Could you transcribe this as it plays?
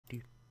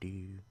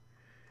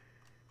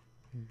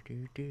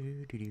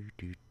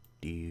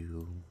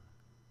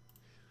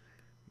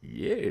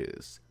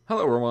Yes.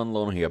 Hello everyone,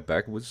 Lon here,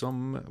 back with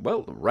some,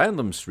 well,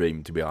 random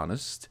stream to be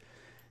honest.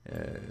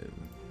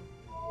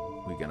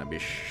 We're gonna be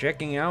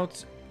checking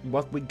out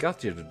what we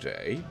got here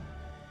today.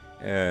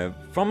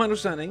 From my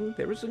understanding,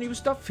 there is a new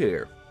stuff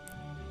here.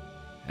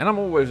 And I'm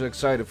always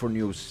excited for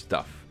new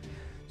stuff.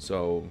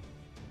 So,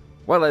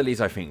 well, at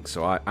least I think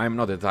so. I'm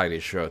not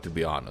entirely sure, to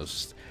be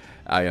honest.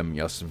 I am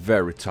just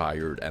very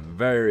tired and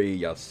very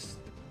just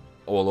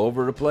all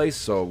over the place,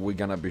 so we're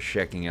gonna be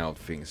checking out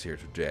things here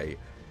today.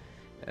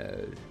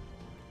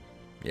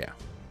 Yeah.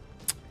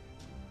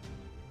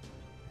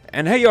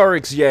 And hey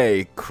RX,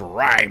 yay,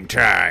 crime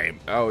time!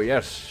 Oh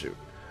yes,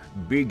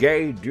 be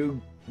gay, do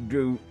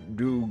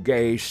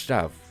gay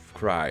stuff,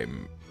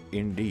 crime,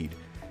 indeed.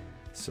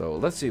 So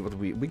let's see what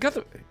we got.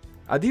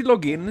 I did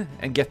log in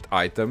and get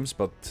items,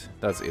 but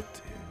that's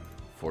it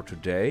for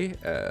today.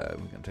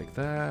 We can take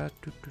that.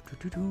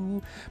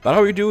 But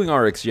how are you doing,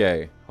 RX,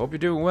 yay? Hope you're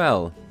doing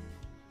well.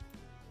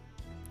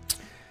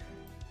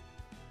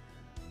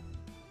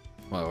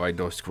 Well, if I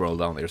don't scroll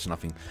down, there's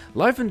nothing.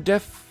 Life and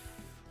death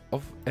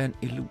of an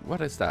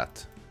what is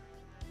that?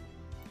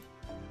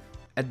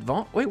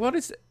 Wait, what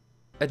is it?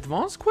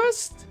 Advanced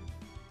quest?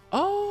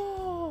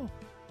 Oh!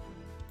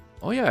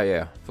 Oh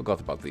yeah, forgot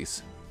about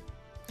these.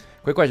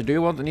 Quick question, do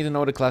you need to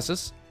know the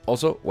classes?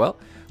 Also, well,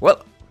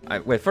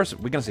 wait, first,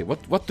 we're gonna see,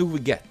 what do we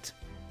get?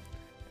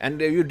 And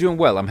you're doing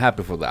well, I'm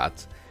happy for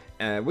that.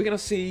 We're gonna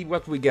see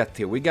what we get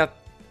here. We got...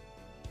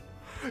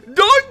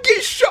 Donkey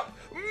Shot!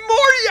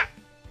 Moria!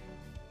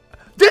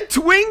 The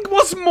twink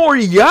was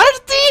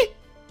Moriarty?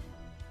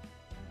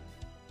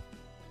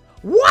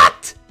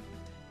 What?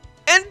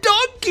 And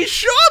Donkey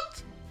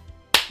Shot?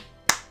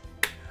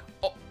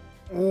 Oh,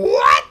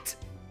 what?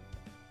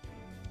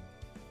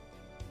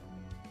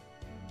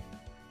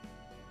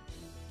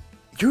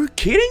 You're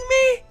kidding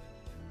me?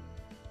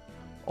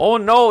 Oh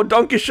no,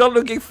 Donkey Shot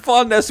looking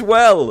fun as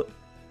well.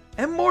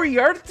 And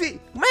Moriarty,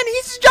 man,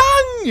 he's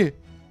young.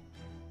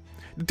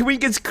 The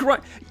twink is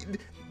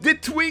the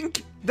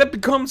twink that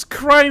becomes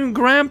crime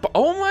grandpa.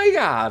 Oh my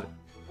god.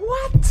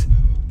 What?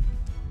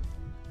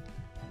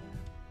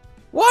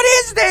 What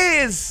is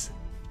this?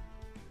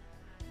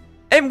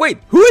 And wait,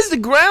 who is the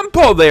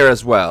grandpa there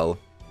as well?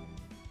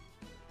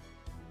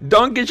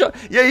 Donkey Shot.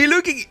 Yeah, he's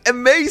looking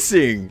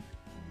amazing.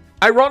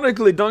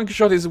 Ironically, Donkey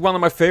Shot is one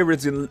of my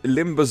favorites in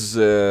Limbus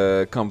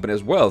company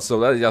as well, so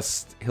that is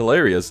just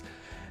hilarious.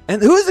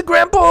 And who is the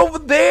grandpa over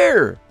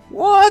there?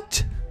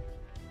 What?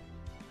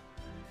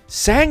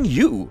 Sang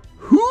Yu?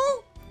 Who?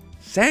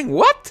 Sang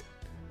what?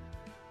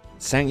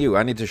 Sang Yu,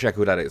 I need to check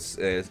who that is.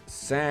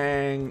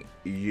 Sang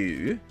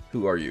Yu,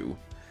 who are you?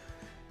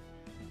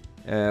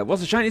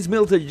 Was a Chinese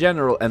military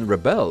general and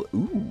rebel.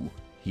 Ooh,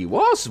 he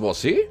was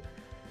he?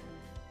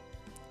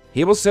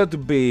 He was said to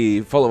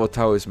be follower of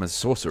Taoism and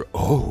sorcerer.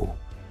 Oh,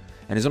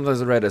 and he's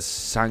sometimes read as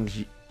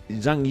Zhang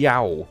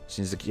Yao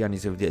since the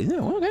Chinese. Yeah,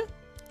 okay.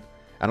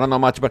 I don't know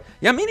much about.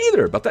 Yeah, me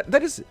neither. But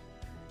that is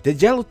the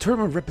yellow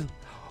turban rebel.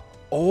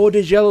 Oh,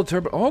 the yellow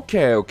turban.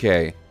 Okay.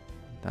 Okay.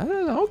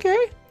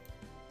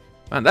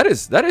 Man, that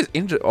is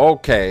interesting.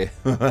 Okay,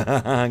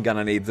 I'm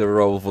gonna need to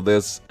roll for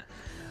this.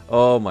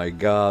 Oh my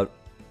god.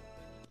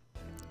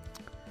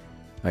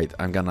 Wait,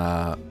 I'm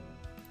gonna.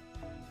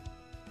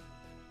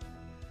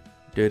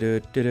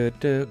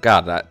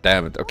 God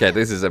damn it. Okay,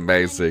 this is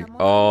amazing.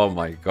 Oh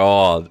my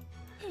god.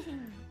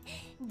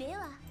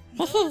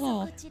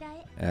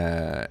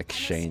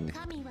 Exchange.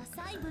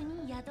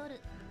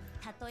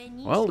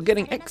 Well,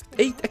 getting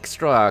 8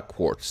 extra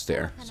quartz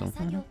there. So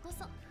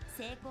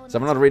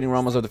I'm not reading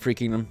Romans of the Free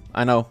Kingdom.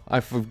 I know,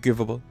 I'm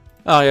forgivable.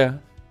 Oh yeah.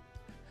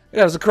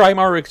 Yeah, it's a crime,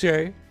 RX,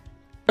 yeah.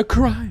 A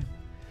crime.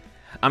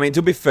 I mean,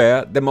 to be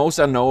fair, the most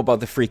I know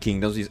about the Free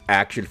Kingdoms is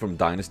actually from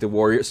Dynasty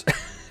Warriors.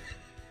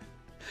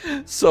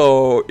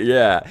 So,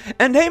 yeah.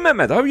 And hey,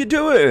 Mehmet, how are you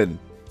doing?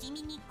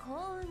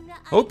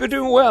 Hope you're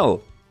doing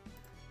well.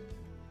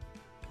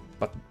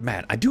 But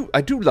man, I do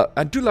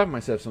love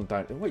myself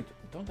sometimes. Wait,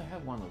 don't I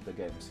have one of the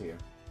games here?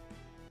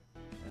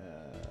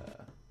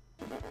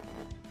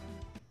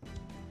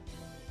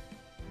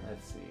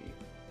 Let's see.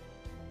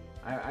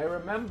 I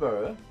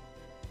remember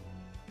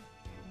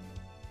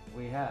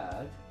we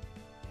had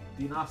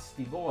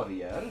Dynasty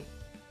Warrior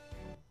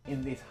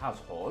in this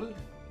household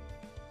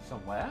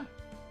somewhere.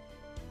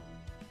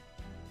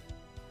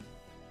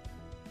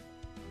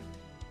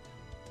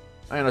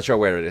 I'm not sure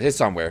where it is. It's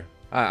somewhere.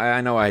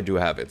 I know I do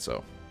have it,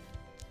 so.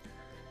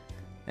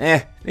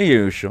 The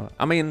usual.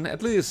 I mean,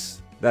 at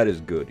least that is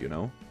good, you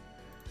know?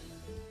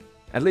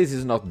 At least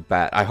it's not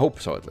bad. I hope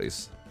so, at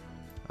least.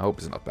 I hope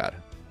it's not bad.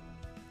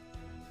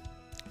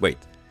 Wait.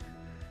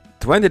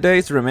 20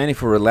 days remaining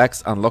for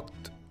relaxed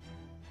unlocked.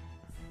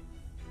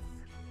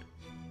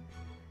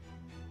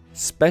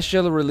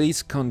 Special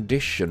release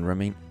condition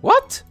remain.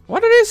 What?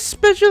 What are these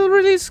special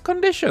release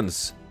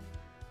conditions?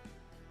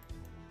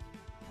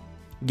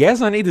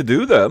 Guess I need to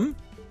do them.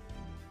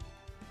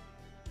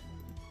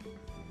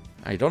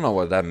 I don't know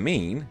what that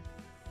means.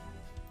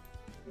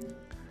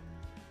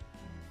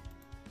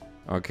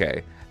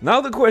 Okay.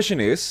 Now the question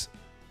is,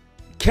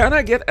 can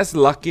I get as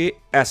lucky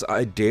as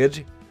I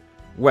did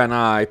when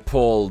I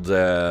pulled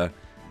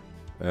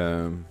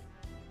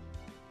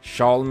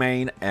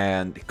Charlemagne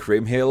and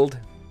Kriemhild?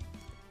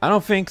 I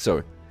don't think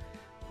so.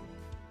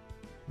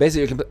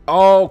 Basically, you can.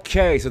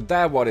 Okay, so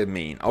that's what it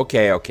means.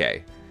 Okay,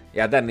 okay.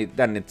 Yeah, then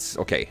it's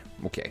okay.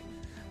 Okay,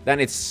 then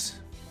it's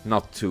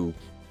not too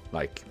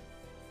like.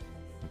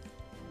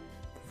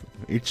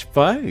 It's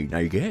fine,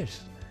 I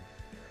guess.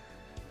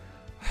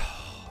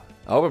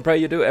 I hope and pray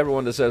you do.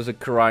 Everyone deserves a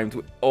crime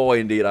to. Oh,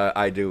 indeed,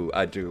 I do.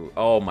 I do.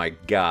 Oh my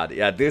God.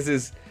 Yeah, this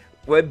is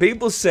when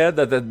people said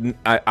that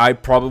I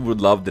probably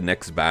would love the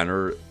next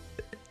banner.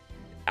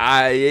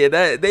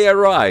 They are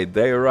right.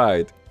 They are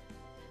right.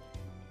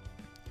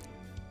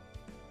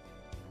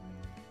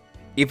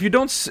 If you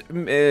don't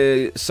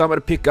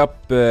somebody pick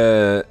up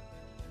on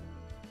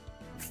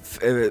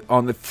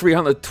the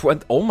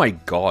 320, oh my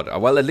God.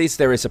 Well, at least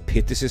there is a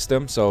pity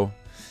system, so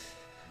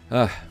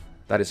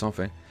that is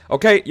something.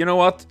 Okay, you know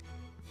what?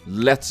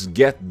 Let's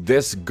get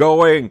this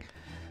going.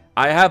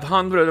 I have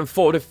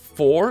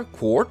 144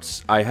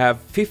 quartz. I have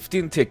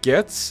 15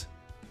 tickets.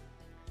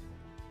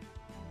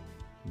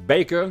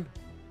 Bacon,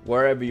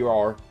 wherever you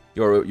are,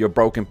 you're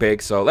broken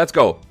pig. So let's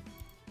go.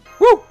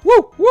 Woo,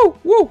 woo, woo,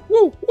 woo,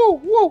 woo,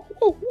 woo, woo,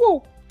 woo,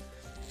 woo.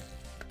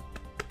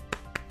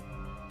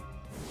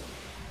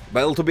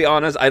 Well, to be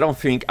honest, I don't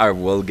think I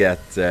will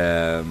get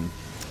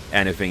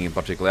anything in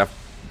particular,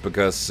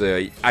 because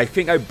I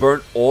think I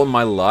burned all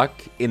my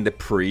luck in the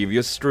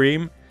previous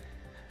stream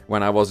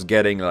when I was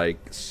getting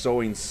like so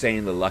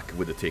insanely lucky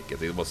with the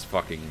ticket. It was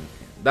fucking,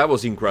 that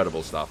was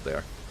incredible stuff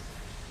there.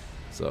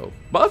 So,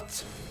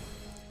 but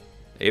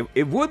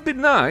it would be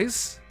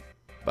nice,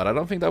 but I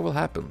don't think that will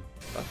happen.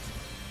 But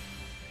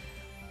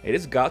it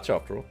is gacha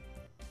after all.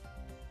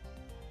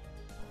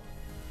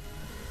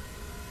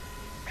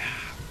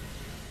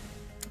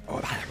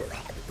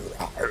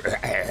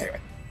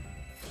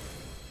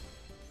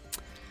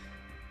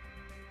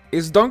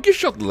 Is Donkey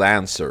Shot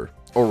Lancer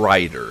or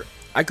Rider?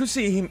 I could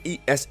see him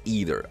as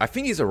either. I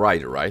think he's a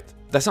rider, right?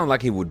 That sounds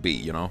like he would be,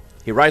 you know?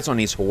 He rides on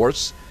his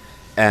horse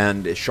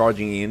and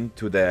charging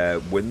into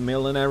the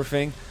windmill and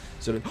everything.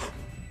 So that...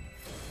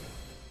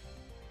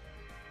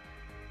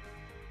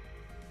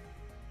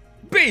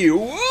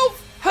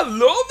 Beowulf!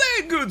 Hello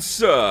there, good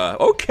sir!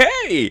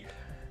 Okay!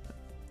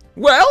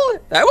 Well,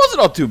 that was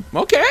not too...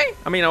 Okay!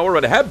 I mean, I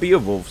already have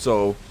Beowulf,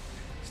 so...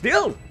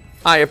 Still,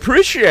 I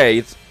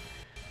appreciate...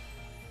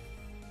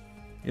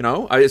 You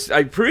know, I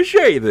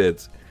appreciate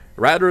it.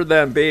 Rather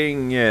than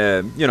being,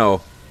 you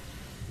know,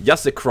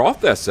 just a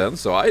craft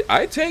essence. So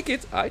I take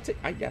it. I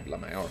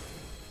jävlar mig.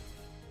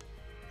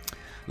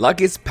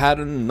 Lucky's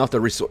pattern, not a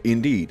resort.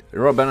 Indeed.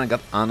 Robin got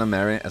Anna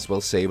Mary as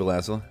well, Sable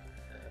as well.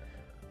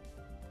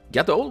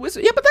 Got the old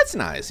wizard. Yeah, but that's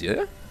nice,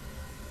 yeah?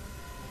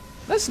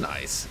 That's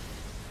nice.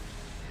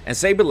 And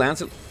Sable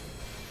Lancer.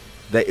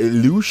 The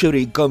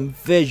illusory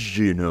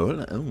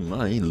confessional. Oh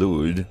my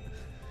lord.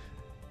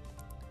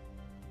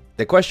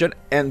 The question,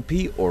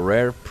 NP or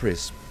rare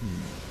prism?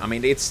 I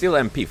mean, it's still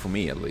NP for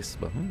me at least.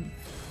 But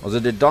also,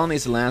 the Don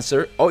is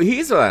Lancer. Oh,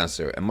 he's a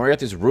Lancer. And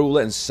Moriarty is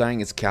Ruler and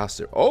Sang is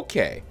Caster.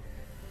 Okay.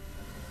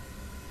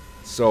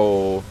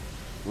 So,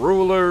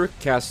 Ruler,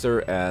 Caster,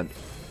 and...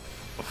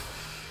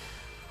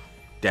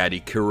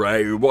 Daddy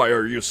Kirei, why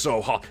are you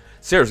so hot?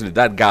 Seriously,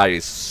 that guy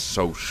is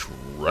so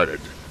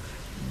shredded.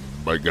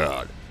 My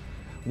God.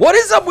 What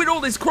is up with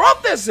all these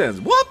craft essence?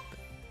 What?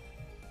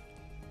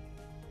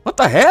 What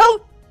the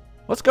hell?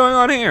 What's going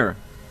on here?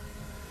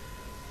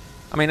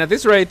 I mean, at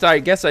this rate, I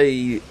guess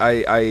I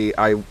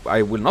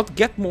will not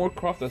get more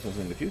craft essence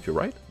in the future,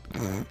 right?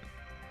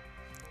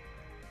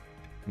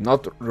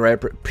 Not rare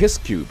piss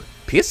cube.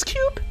 Piss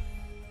cube?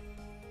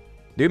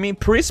 Do you mean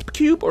Prisp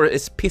cube or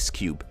is piss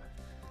cube?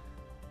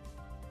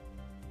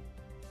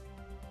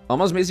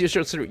 Almost miss your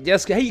shirt.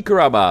 Yes, hey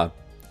Kuraba.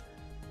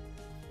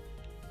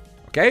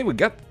 Okay, we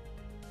got.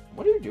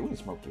 What are you doing,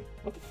 Smokey?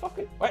 What the fuck?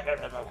 Wait.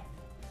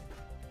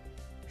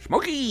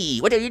 Smokey,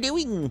 what are you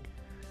doing?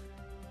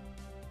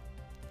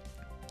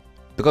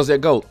 Because they're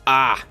gold.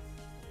 Ah.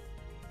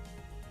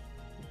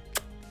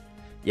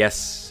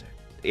 Yes,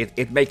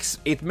 it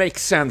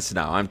makes sense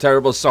now. I'm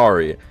terrible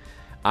sorry.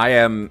 I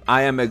am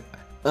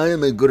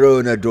a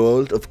grown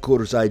adult. Of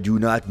course, I do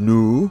not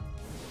know.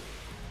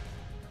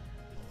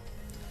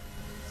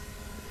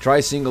 Try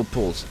single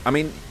pulls. I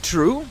mean,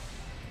 true,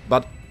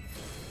 but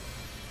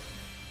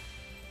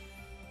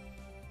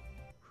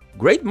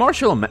Great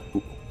Martial Man.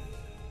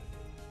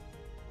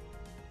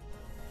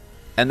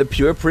 And the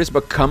pure prism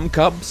cum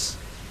cubs,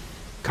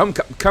 cum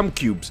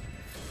cubes.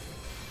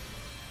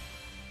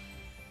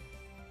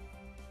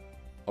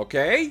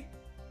 Okay,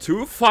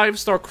 2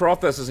 5-star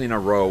craft essence in a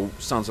row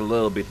sounds a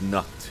little bit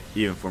nut,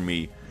 even for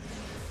me.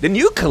 The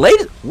new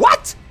collated.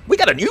 What? We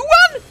got a new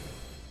one?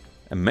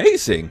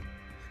 Amazing.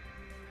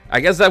 I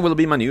guess that will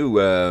be my new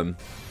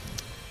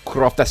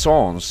craft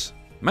essence.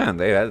 Man,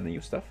 they had new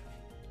stuff.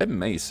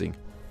 Amazing.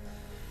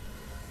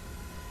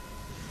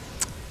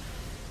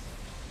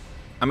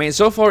 I mean,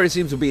 so far it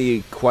seems to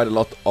be quite a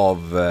lot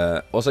of...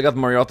 also, I got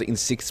Moriarty in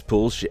 6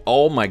 pulls.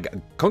 Oh my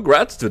god.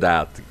 Congrats to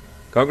that.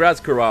 Congrats,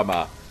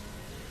 Kurama.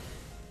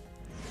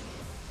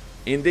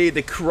 Indeed,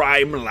 the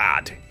crime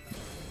lad.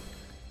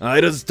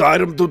 It is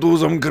time to do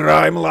some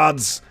crime,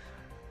 lads.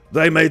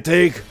 They may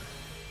take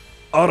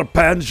our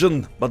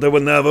pension, but they will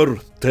never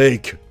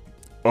take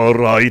our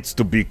rights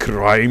to be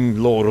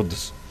crime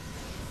lords.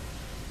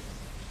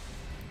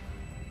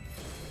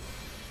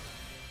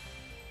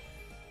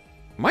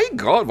 My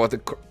god, what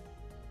a...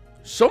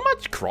 So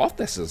much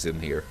craft essence in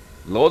here.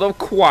 Load of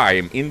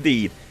crime,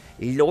 indeed.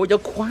 Load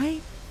of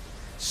crime?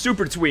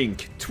 Super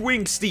Twink.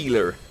 Twink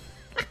Stealer.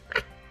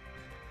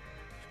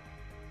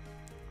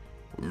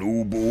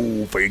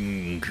 Lubo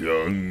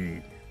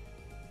Feng.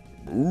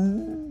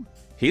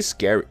 He's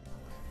scary.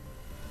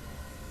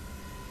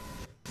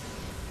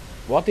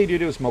 What did you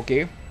do,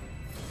 Smokey?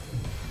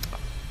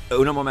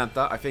 Una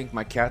momenta, I think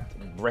my cat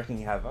wreaking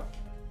havoc.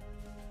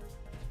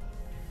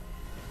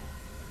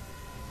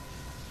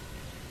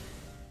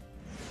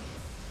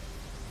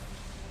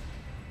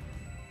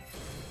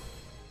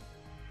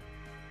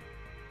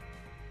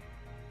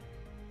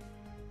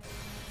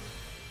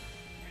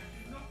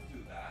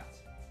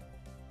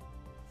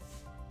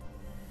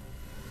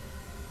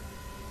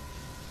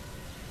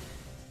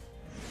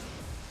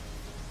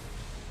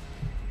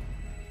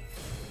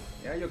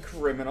 Yeah, you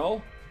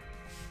criminal.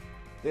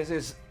 This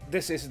is the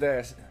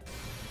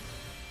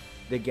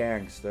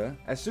gangster.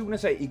 As soon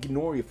as I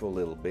ignore you for a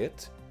little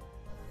bit,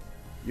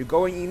 you're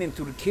going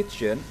into the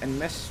kitchen and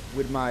mess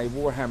with my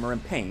Warhammer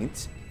and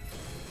paint.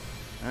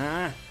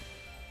 Ah.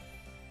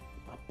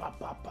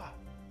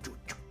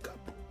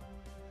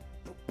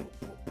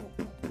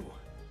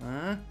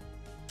 Huh?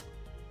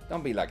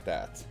 Don't be like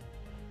that.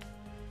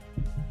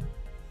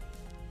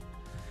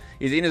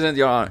 He's innocent,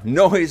 Your Honor.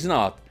 No, he's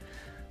not.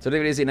 So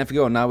there it is in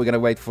FGO. Now we're gonna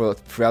wait for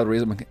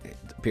algorithm to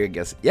appear, I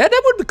guess. Yeah,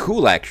 that would be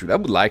cool, actually. I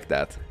would like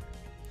that.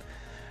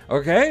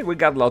 Okay, we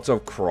got lots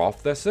of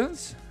craft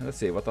essence. Let's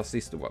see, what does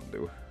this one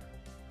do?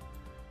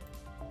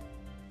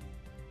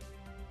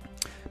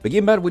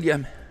 Begin battle with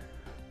you.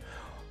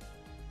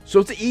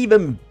 So it's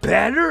even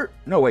better?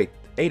 No, wait.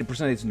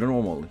 80% is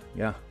normal.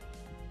 Yeah.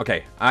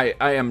 Okay,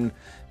 I'm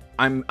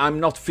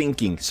not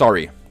thinking.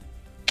 Sorry.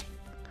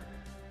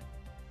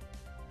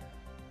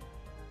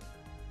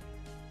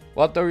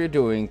 What are you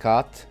doing,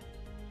 cat?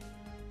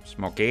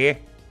 Smokey?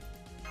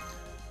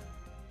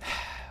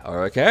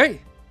 Okay.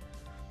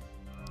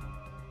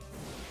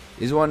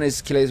 This one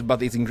is kills,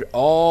 but it's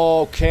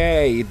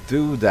okay,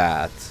 do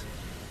that.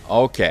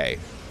 Okay.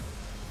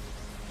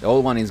 The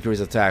old one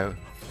increases attack.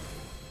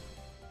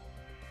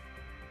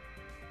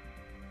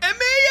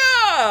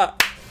 Emiya!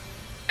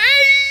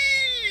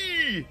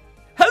 Hey!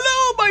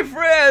 Hello, my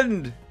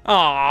friend!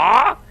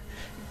 Aww!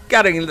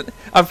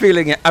 I'm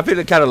feeling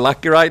kind of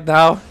lucky right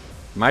now.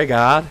 My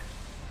god.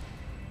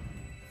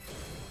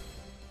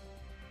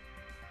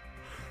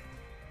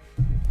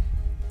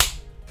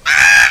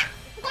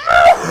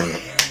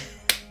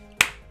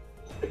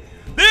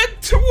 The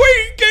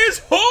twink is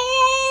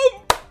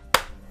home!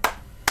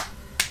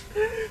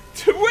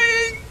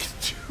 Twink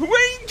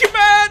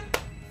man!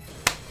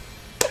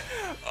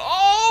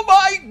 Oh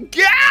my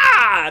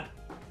god!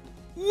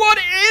 What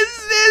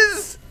is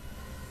this?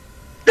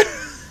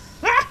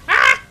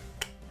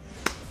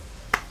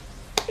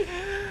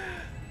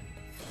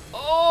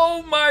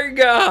 Oh my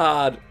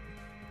god!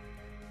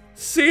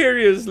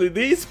 Seriously,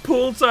 these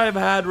pulls I've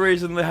had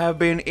recently have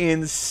been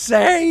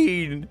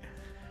insane!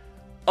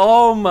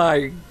 Oh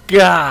my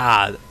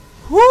god!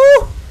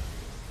 Woo!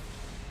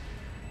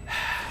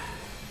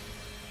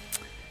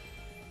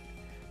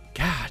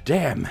 God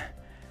damn.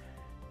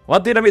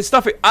 What did I miss?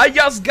 Stuffy? I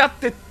just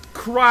got the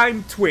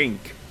crime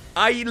twink.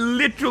 I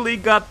literally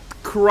got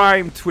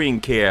crime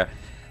twink here.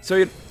 So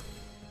it...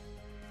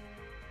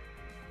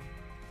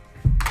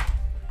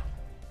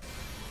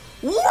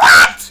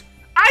 What?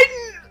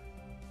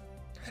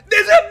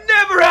 This had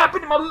never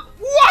happened in my...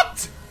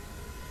 What?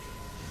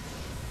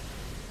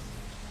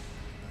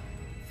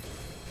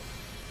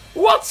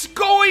 What's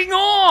going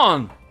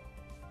on?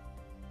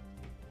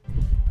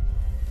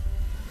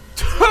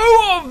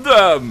 2 of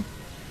them!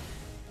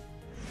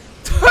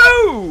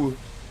 2!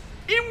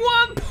 In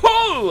one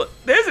pull!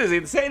 This is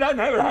insane. That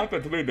never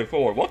happened to me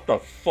before. What the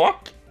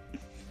fuck?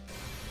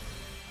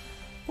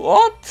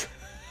 What?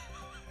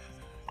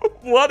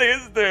 What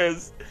is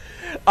this?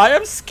 I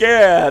am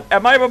scared.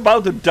 Am I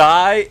about to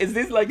die? Is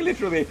this like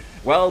literally...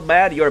 Well,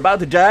 man, you're about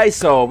to die,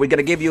 so we're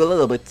gonna give you a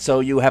little bit so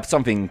you have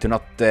something to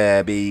not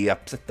be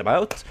upset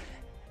about.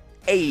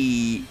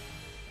 Hey,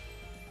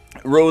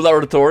 Rule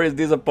Oratory is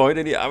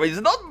disappointed. I mean,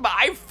 it's not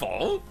my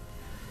fault.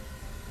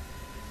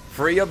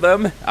 3 of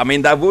them? I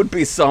mean, that would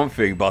be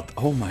something, but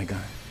oh my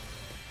god.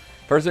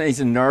 First one is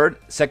a nerd,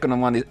 second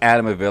one is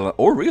Adam a villain.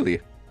 Oh, really?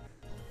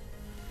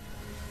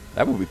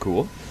 That would be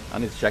cool. I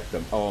need to check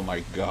them. Oh my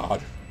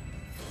god.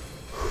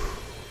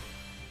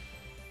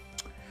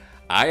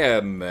 I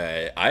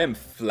am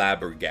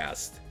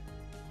flabbergasted.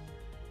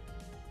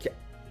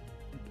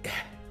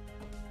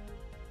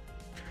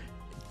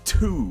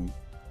 Two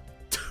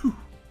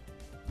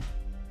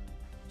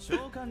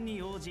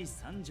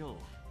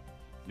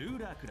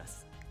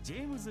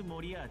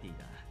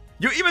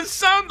You even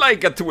sound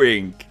like a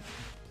twink!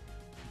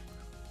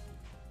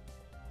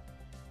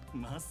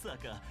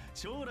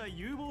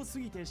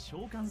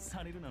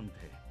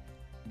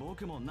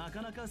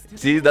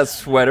 See that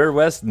sweater,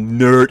 West?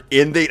 Nerd.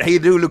 Indeed, he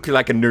do look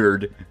like a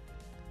nerd.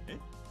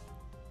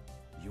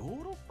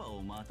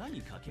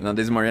 Now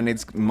this Maria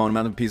needs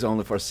monumental piece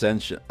only for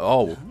ascension.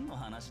 Oh.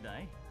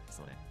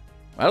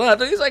 Well, at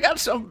least I got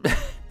some.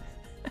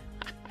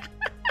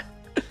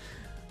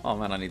 Oh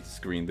man, I need to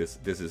screen this.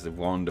 This is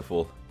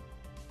wonderful.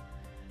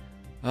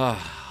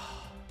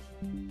 Ah.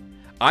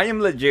 I am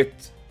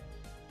legit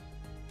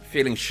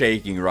feeling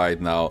shaking right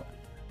now.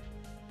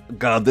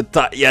 God, the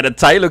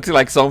tie looks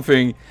like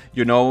something,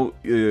 you know,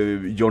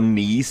 your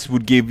niece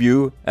would give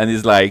you, and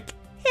it's like,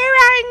 here,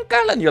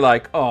 uncle, and you're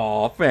like,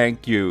 oh,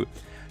 thank you.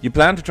 You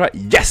plan to try?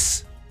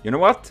 Yes! You know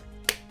what?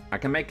 I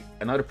can make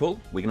another pull.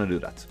 We're gonna do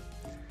that.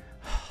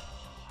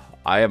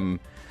 I'm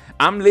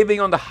living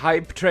on the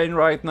hype train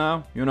right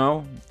now, you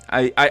know.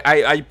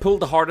 I pulled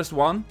the hardest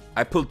one.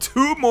 I pulled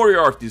 2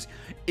 Moriartys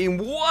in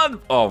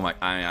one. Oh my,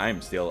 I am.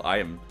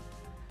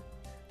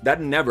 That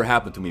never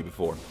happened to me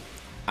before.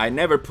 I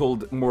never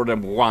pulled more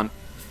than 1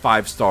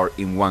 5-star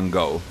in one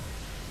go.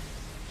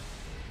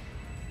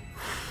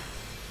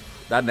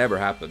 That never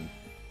happened.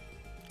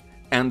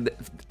 And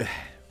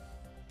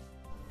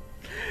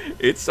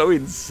it's so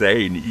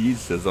insane.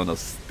 Isis on a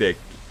stick.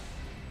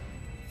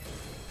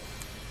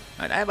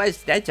 And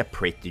that's a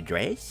pretty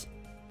dress.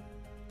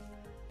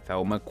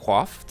 Thelma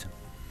coiffed.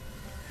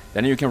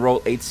 Then you can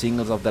roll 8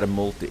 singles of that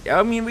multi.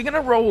 I mean, we're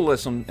gonna roll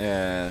some,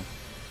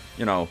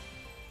 you know,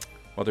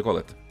 what do you call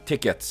it?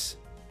 Tickets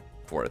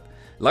for it.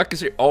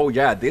 Lucky, oh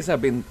yeah, these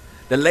have been,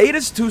 the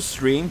latest 2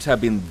 streams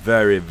have been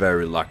very,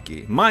 very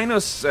lucky.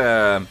 Minus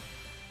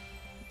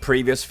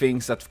previous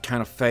things that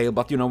kind of failed,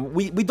 but you know,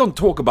 we don't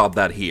talk about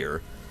that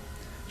here.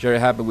 Very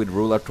happy with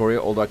Rule Artoria,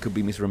 although I could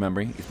be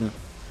misremembering.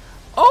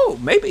 Oh,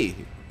 maybe.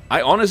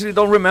 I honestly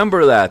don't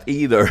remember that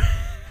either.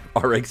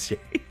 RXJ.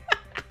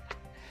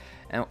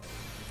 and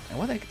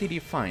what the heck did you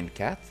find,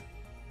 cat?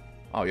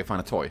 Oh, you found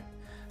a toy.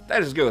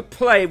 That is good.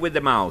 Play with the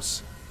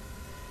mouse.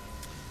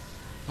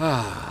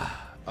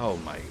 Ah, oh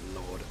my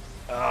lord.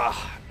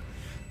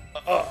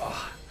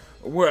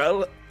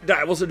 Well,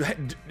 that was a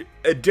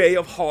day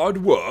of hard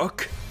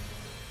work.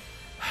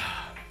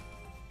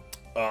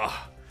 I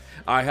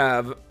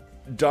have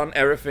done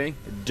everything.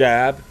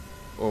 Dab,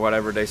 or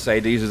whatever they say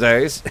these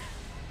days.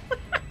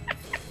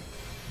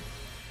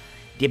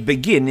 The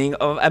beginning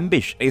of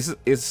ambition. Is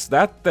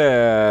that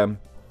the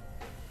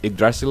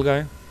Yggdrasil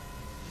guy?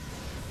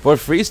 For a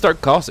 3-star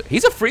cost.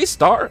 He's a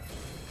 3-star.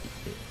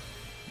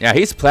 Yeah,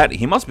 he's planning.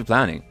 He must be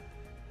planning,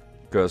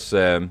 because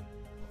I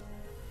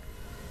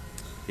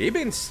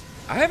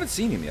haven't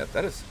seen him yet.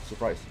 That is a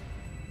surprise.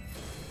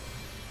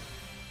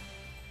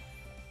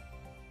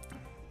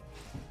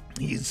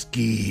 He's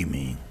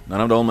scheming. None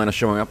of the old men are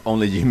showing up.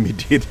 Only Jimmy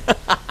did.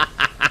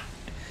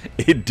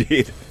 He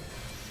did.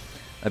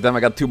 And then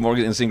I got 2 more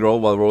in single roll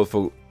while roll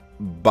for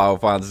Bow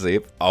Fantasy.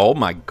 Oh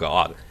my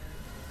god.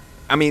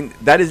 I mean,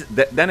 that is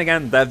then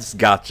again, that's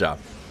gacha.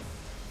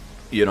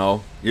 You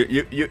know,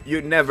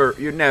 you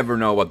never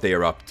know what they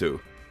are up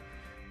to.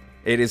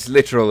 It is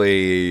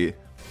literally,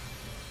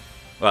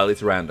 well,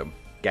 it's random.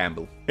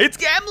 Gamble. It's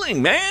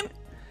gambling, man.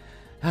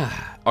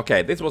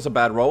 Okay, this was a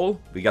bad roll.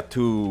 We got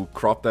 2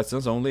 crop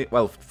lessons only.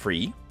 Well,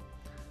 3.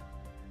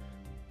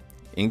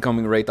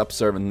 Incoming rate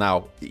observant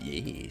now.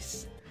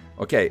 Yes.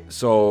 Okay,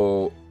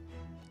 so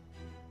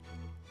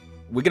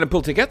we're gonna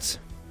pull tickets.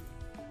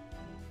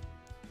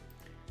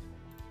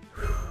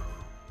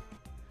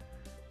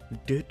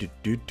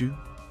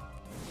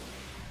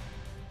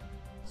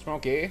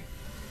 Smokey,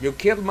 you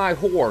killed my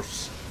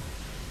horse.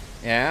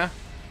 Yeah,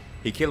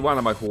 he killed one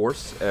of my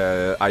horse.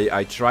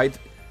 I tried.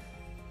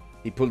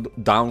 He pulled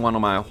down one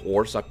of my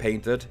horse I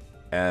painted,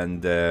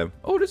 and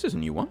oh, this is a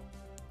new one,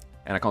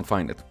 and I can't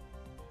find it.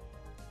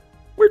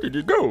 Where did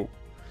it go?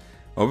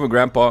 Over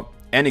grandpa.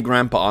 Any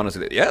grandpa,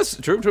 honestly. Yes,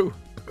 true.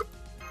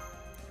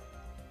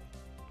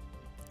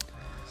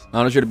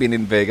 I should have been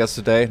in Vegas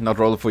today, not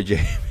rolling for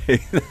Jamie.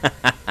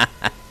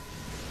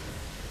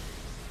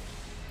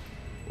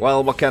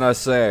 Well, what can I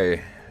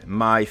say?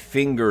 My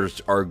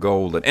fingers are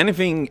golden.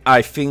 Anything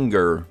I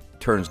finger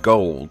turns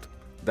gold.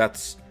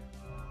 That's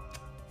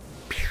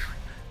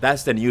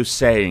the new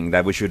saying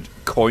that we should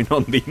coin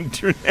on the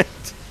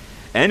internet.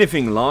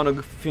 Anything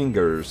Lanok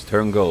fingers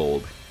turn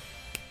gold.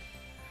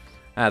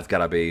 That's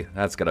gotta be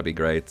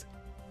great.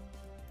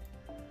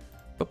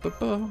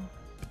 Okay,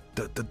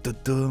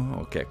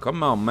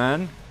 come on,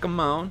 man. Come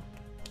on.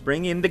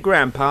 Bring in the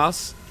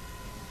grandpas.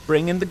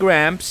 Bring in the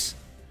gramps.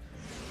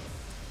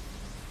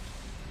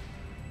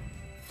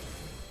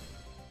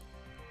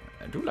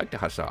 I do like the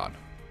Hazard.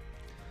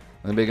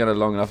 I've been got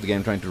long enough the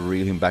game trying to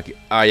reel him back.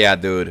 Oh yeah,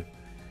 dude.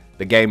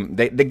 The game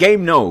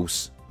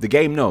knows. The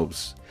game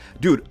knows.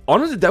 Dude,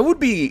 honestly, that would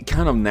be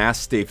kind of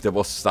nasty if there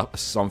was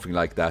something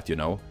like that, you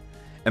know?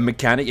 A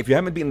mechanic, if you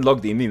haven't been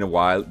logged in a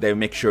while, they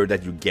make sure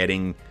that you're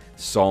getting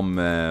some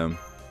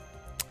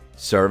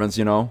servants,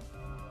 you know.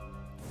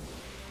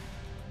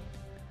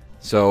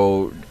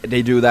 So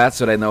they do that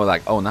so they know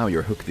like, oh, now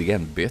you're hooked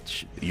again,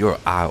 bitch. You're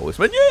ours.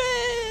 But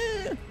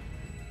yeah!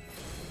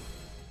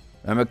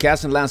 I'm a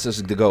casting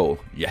lances the goal.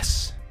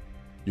 Yes.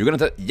 You're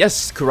gonna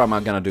yes, Kurama,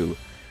 I'm gonna do.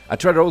 I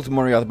tried to roll to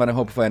Moriarty, but I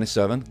hope for any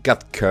servant.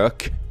 Got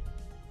Kirk.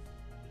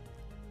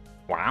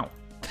 Wow.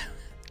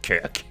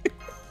 Kirk.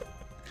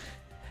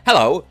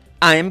 Hello,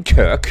 I'm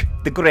Kirk,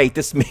 the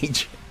greatest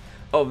mage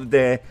of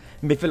the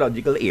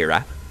mythological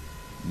era.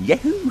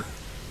 Yahoo!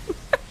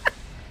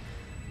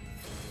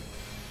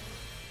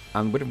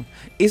 And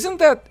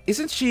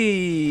isn't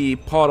she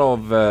part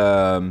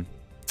of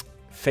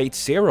Fate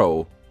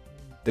Zero?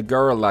 The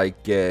girl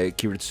like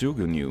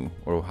Kiritsugu knew,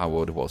 or how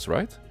old it was,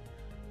 right?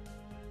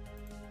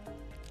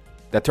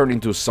 That turned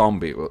into a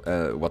zombie. What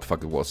the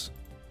fuck it was?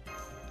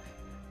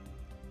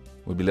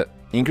 Would be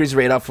increase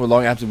rate up for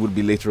long absence would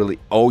be literally.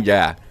 Oh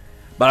yeah,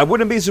 but I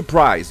wouldn't be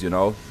surprised, you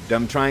know,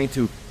 them trying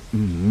to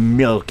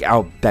milk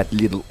out that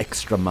little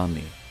extra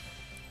money.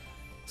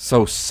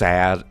 So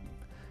sad.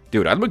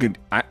 Dude,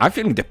 I'm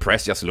feeling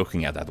depressed just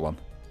looking at that one.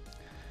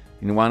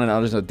 In one and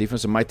others, no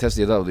difference. I might test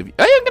it out. I'm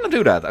gonna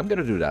do that. I'm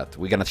gonna do that.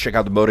 We're gonna check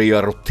out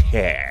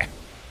Moriarty.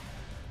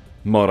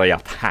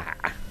 Moriarty.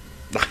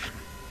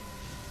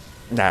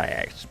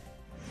 Nice.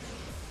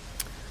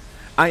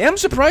 I am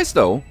surprised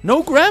though.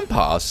 No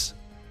grandpas.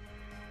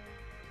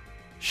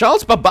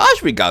 Charles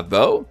Babbage we got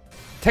though.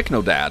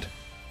 Techno Dad.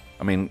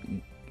 I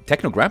mean,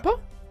 Techno Grandpa?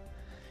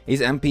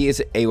 His MP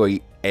is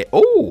AOE.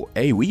 Oh,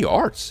 AOE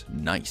Arts.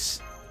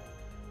 Nice.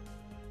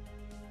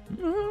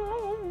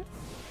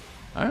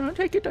 I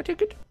take it, I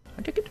take it,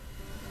 I take it.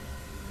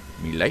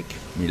 Me like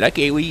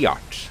AOE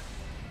Arts.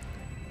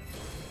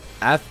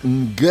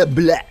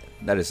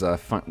 That is a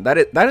fun. That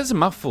is a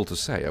mouthful to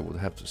say. I would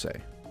have to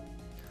say.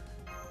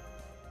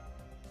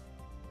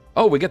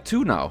 Oh, we get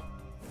 2 now.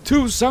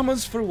 2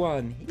 summons for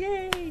 1.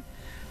 Yay!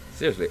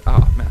 Seriously,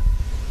 man.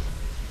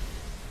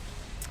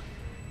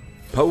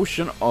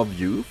 Potion of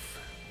Youth.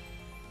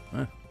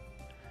 Huh.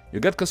 You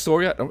got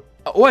Castoria.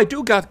 Oh, I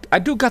do got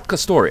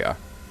Castoria.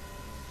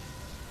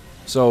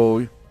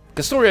 So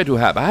Castoria I do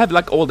have. I have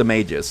like all the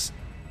mages.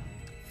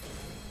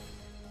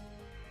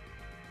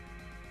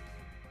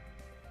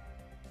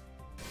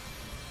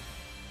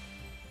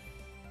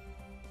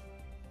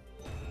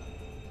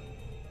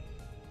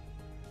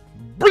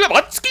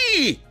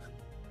 Blavatsky!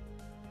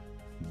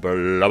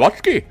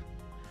 Blavatsky!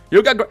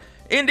 You got...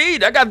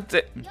 Indeed, I got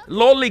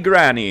Lolly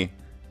Granny.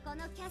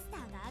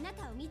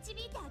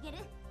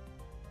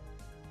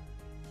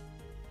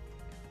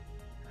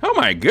 Oh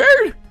my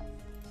god!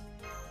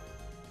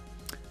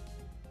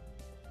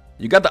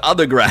 You got the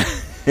other Granny.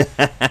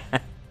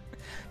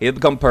 He'll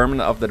become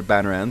permanent after the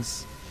banner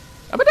ends.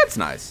 Oh, but that's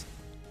nice.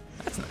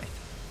 That's nice.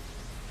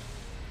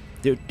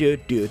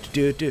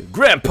 Do.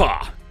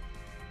 Grandpa!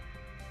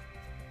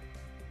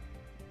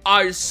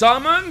 I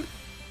summon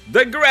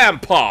the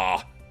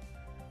Grandpa!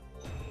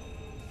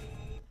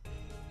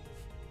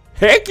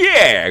 Heck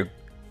yeah!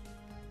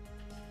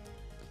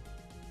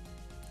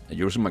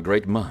 You're using my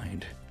great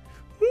mind.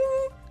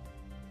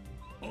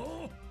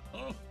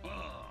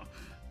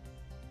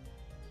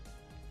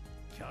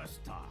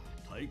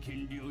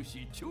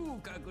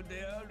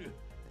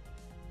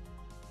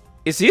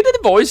 Is he the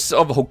voice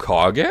of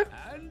Hokage?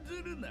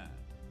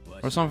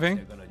 Or something?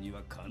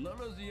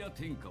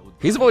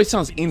 His voice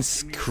sounds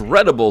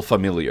incredible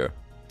familiar.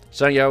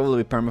 Shanya will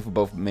be permanent for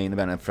both main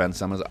event and friend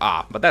summons.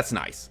 Ah, but that's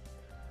nice.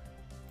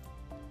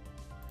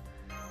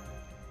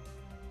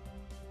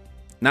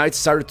 Now it's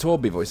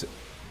Sarutobi voice.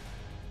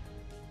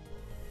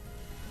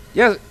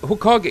 Yeah,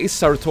 Hokage is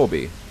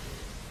Sarutobi.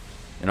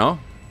 You know?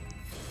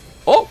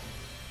 Oh!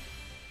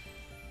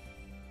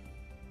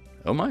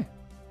 Oh my.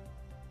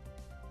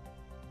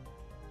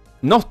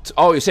 Not.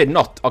 Oh, you said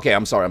not. Okay,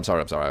 I'm sorry.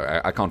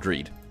 I can't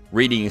read.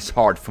 Reading is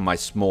hard for my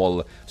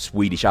small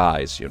Swedish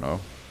eyes, you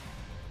know.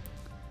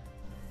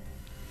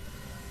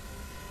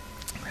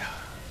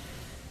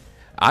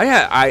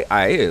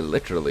 I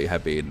literally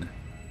have been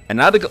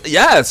another.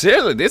 Yeah,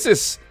 seriously, this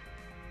is.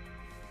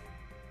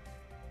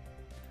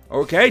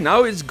 Okay,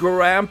 now it's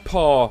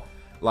Grandpa,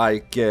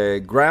 like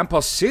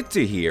Grandpa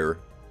City here.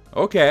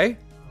 Okay.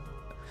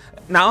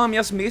 Now I'm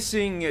just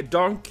missing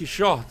Don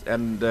Quixote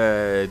and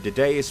the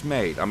day is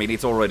made. I mean,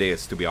 it already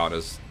is, to be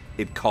honest.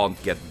 It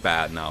can't get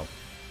bad now.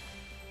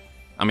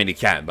 I mean, it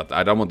can, but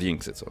I don't want to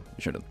jinx it, so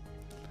you shouldn't.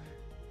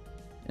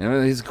 You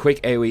know, he's a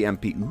quick AoE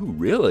MP. Ooh,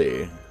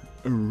 really?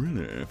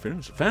 Really?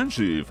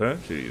 Fancy.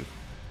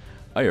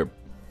 I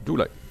do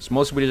like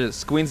small Swedish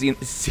squints in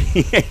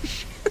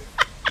CH.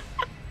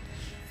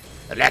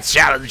 Let's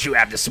challenge you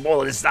have the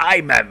smallest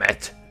eye,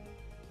 Mehmet.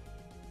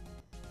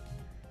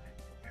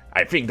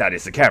 I think that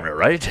is the camera,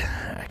 right?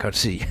 I can't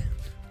see.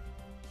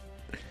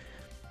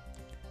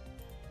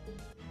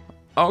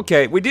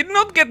 Okay, we did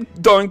not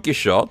get Don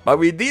Quixote, but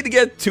we did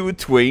get 2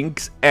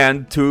 twinks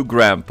and 2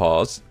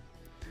 grandpas.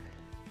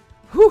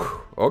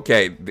 Whew.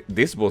 Okay,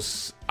 this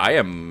was...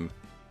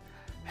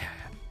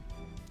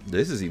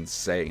 This is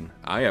insane.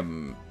 I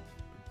am...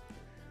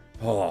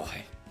 Oh.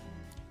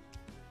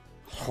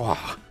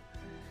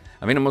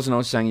 I mean, I must know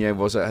Sangye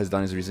has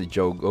done his recent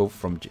Jogo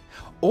from...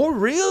 Oh,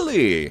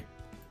 really?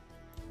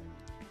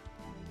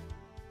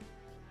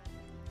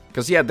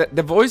 Because, yeah,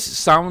 the voice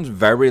sounds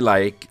very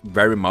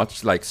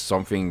much like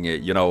something,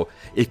 you know,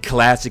 a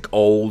classic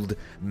old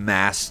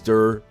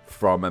master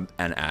from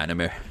an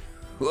anime.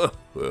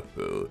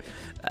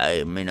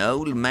 I'm an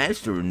old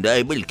master and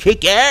I will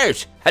kick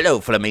ass! Hello,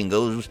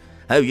 flamingos.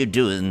 How you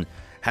doing?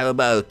 How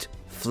about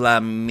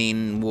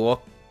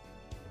flamingo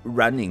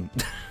running?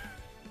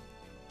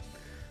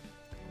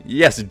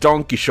 Yes,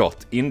 donkey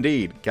shot,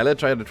 indeed. Can I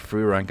try to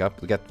free rank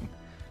up? I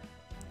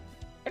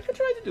can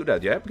try to do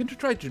that, yeah? We can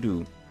try to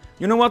do...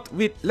 You know what?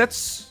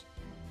 Let's...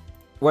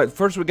 Well,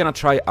 first we're gonna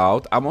try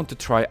out. I want to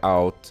try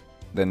out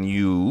the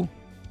new...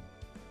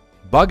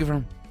 Bug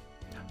from...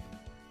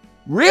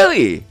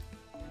 Really?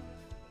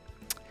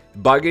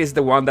 Bug is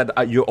the one that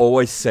you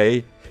always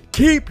say,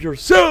 keep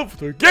yourself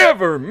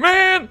together,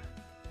 man!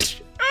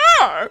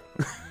 Ah!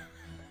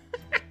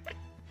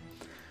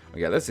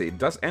 Okay, let's see.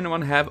 Does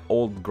anyone have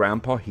old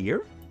grandpa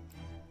here?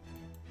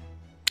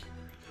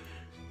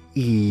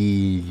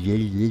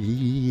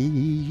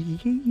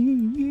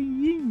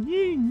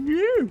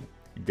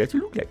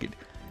 Doesn't look like it.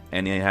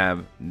 And I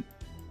have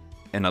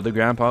another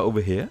grandpa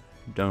over here.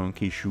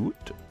 Donkey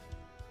shoot.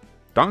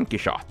 Donkey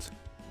shot.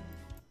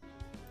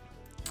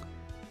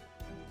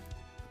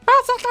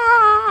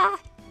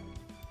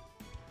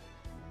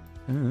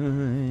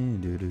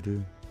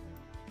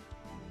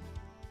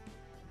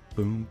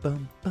 Boom,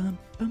 bum, bum,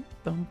 bum,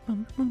 bum,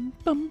 bum, bum,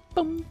 bum,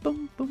 bum,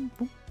 bum, bum,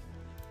 bum.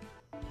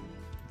 Do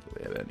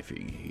we have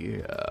anything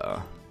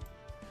here?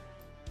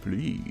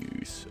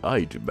 Please,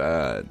 I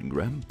demand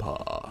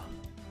Grandpa.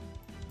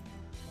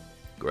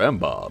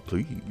 Grandpa,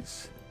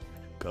 please,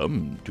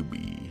 come to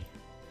me.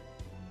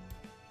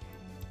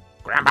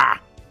 Grandpa!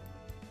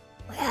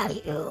 Where are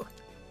you?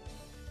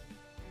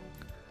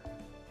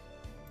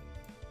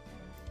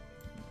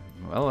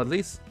 Well, at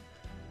least...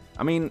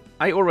 I mean,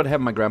 I already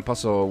have my grandpa,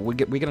 so we're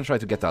gonna try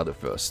to get the other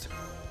first.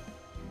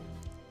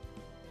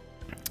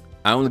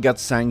 I only got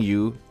Sang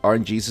Yu.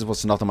 RNGesus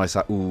was not on my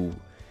side. Ooh.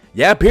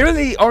 Yeah,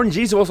 apparently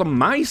RNGesus was on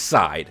my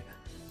side.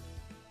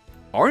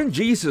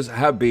 RNGesus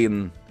have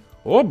been...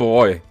 Oh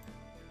boy.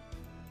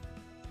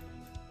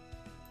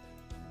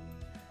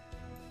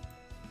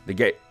 The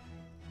game...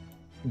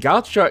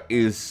 Gacha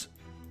is...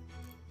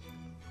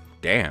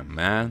 Damn,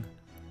 man.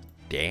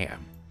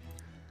 Damn.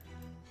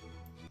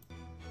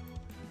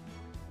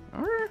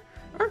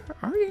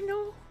 You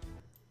know?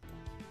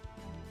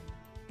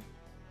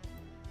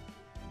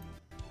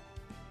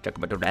 Talk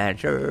about the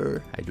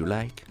dancer. I do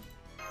like.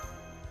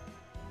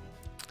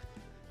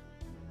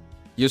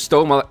 You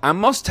stole my... I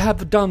must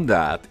have done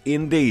that.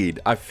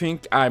 Indeed. I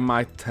think I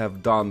might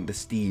have done the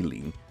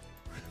stealing.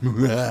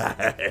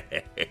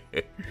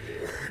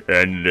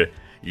 And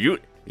you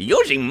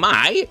using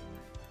my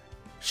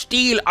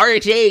steel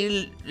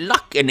RTA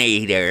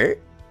Lockinator,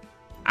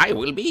 I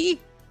will be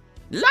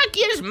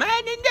luckiest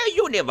man in the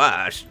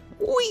universe.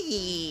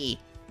 Whee!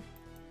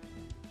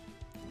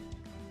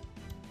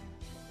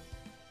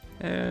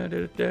 I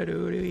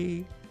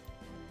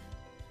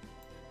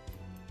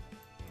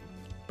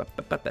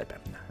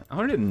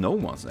already know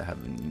ones that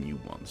have new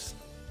ones.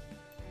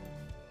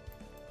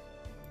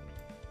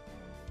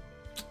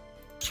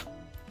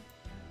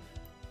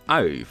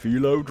 I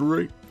feel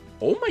outraged.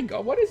 Oh my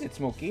god, what is it,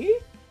 Smokey?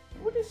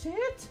 What is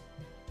it?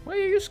 Why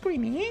are you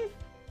screaming?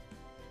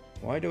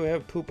 Why do you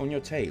have poop on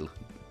your tail?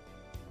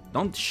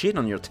 Don't shit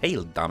on your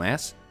tail,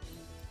 dumbass.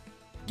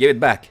 Give it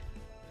back.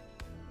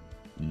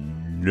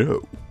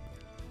 No.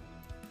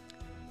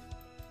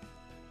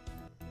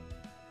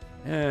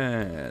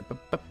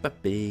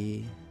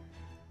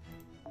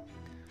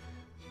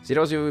 See,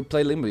 those of you who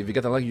play Limbo, if you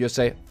get unlucky, you just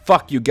say,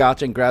 fuck you,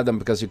 gacha, and grab them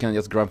because you can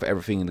just grunt for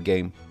everything in the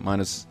game.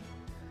 Minus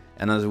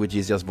another, which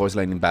is just voice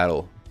line in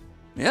battle.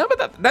 Yeah,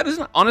 but that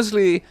isn't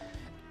honestly...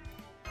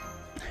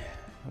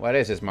 What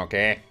is this,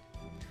 Smokey?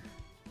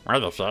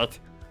 What is it?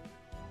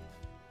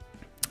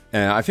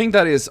 I think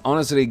that is,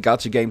 honestly,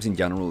 gacha games in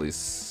general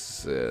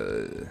is...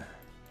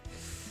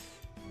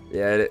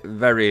 yeah,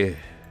 very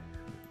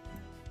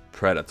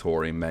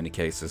predatory in many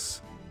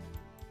cases.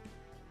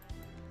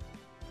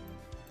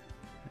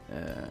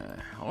 I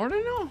don't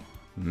know.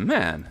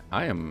 Man,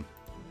 I am...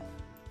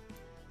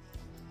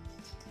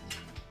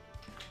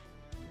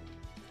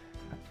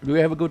 Do we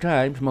have a good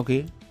time,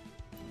 Smokey?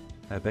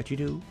 I bet you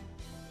do.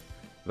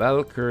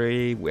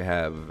 Valkyrie, we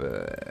have...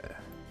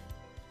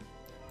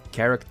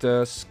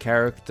 characters,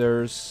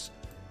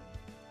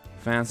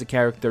 fancy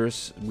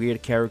characters,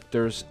 weird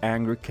characters,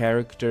 angry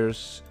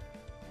characters,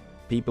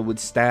 people with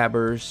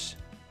stabbers.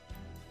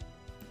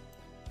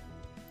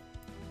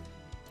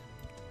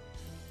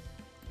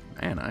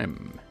 Man,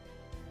 I'm...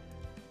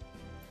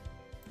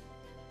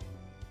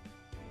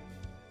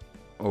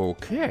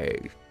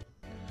 Okay.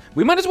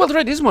 We might as well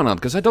try this one out,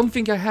 because I don't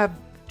think I have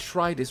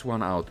tried this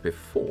one out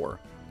before.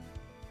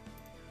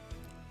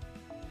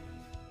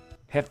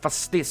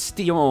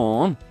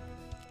 Hephaestion.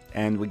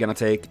 And we're gonna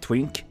take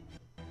Twink.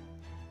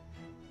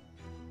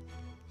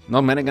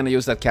 Not many gonna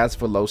use that cast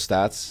for low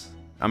stats.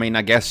 I mean,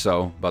 I guess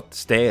so, but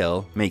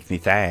still makes me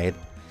sad.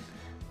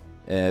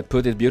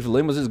 Put it beautiful.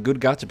 Limbus is good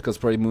gacha because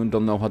probably Moon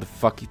don't know how the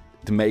fuck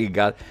to make a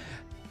gacha.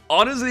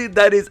 Honestly,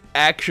 that is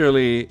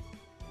actually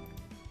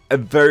a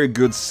very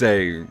good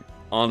saying.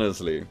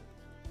 Honestly,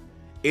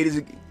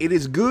 it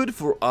is good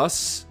for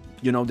us,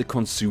 you know, the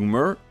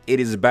consumer. It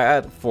is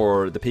bad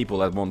for the people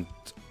that want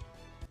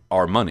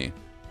our money.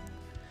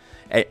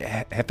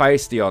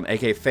 Hephaestion,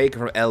 aka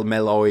Faker El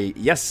Meloi.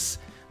 Yes,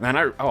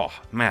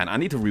 man. I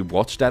need to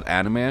rewatch that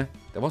anime.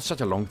 That was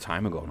such a long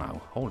time ago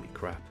now. Holy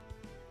crap.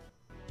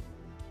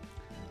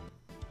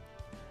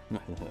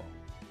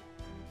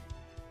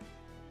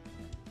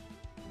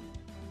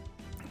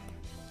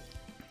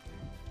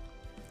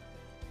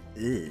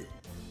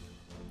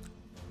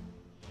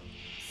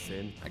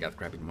 I got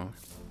crappy more.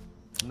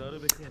 I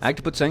like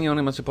to put Sengi on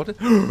him and support it.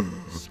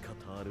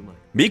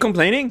 Me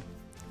complaining?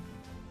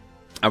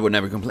 I would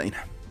never complain.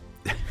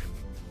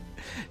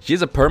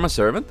 She's a perma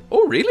servant?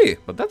 Oh, really?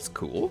 But that's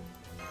cool.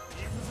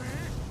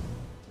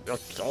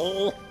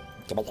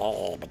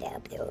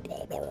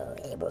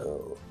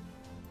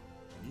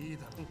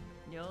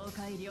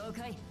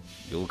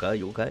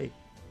 Yokai.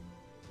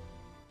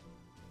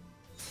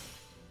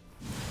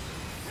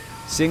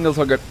 Single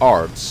target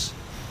arts.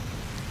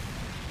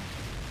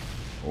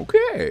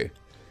 Okay.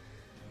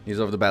 Use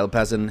of the battle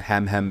pass and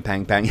ham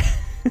pang pang.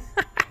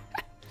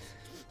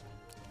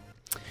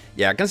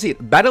 Yeah, I can see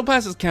it. Battle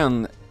passes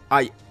can...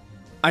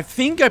 I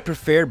think I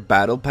prefer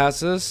battle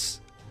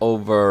passes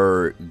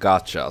over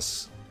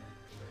gachas.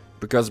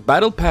 Because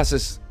battle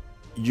passes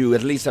you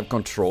at least have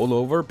control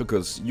over,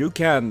 because you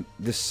can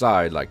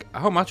decide like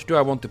how much do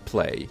I want to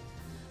play?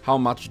 How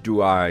much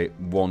do I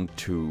want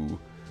to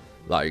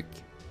like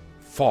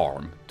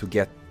farm to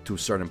get to a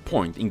certain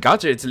point? In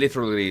gacha it's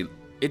literally,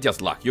 it's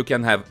just luck. You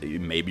can have,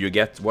 maybe you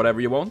get whatever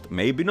you want,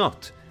 maybe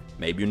not.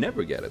 Maybe you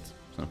never get it.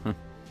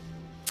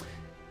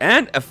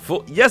 And a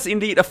full, yes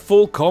indeed, a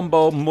full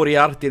combo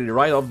Moriarty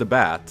right off the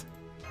bat.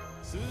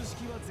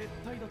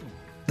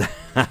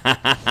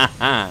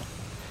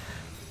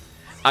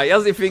 I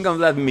just think of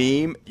that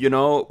meme, you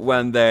know,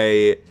 when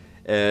they,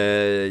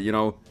 you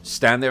know,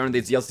 stand there and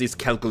it's just these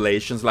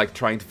calculations, like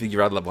trying to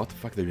figure out, like, what the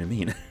fuck do you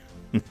mean?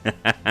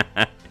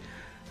 Time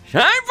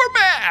for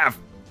math!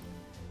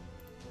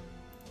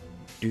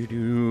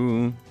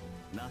 Doo-doo.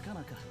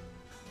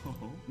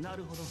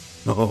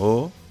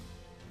 Oh.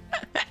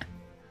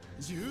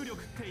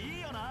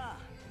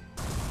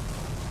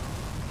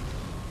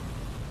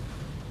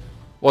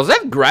 Was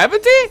that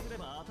gravity?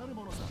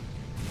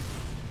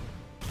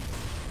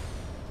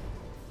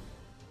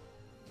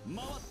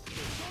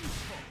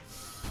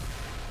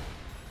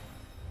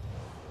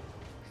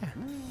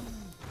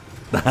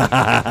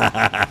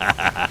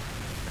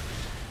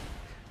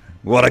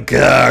 What a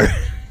car!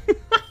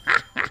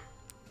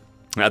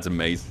 That's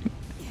amazing.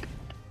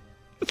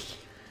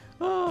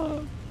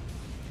 Oh.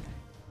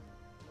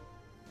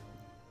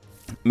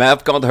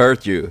 Math can't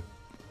hurt you.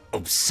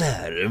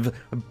 Observe.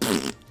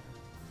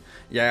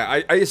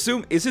 Yeah, I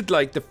assume, is it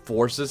like the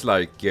forces,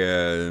 like,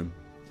 I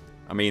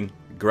mean,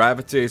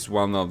 gravity is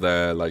one of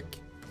the, like,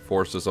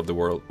 forces of the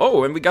world.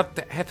 Oh, and we got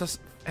the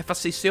Hephaestion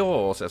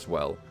as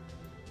well.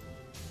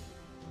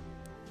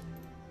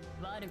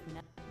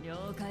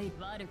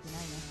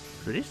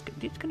 So this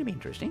gonna be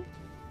interesting.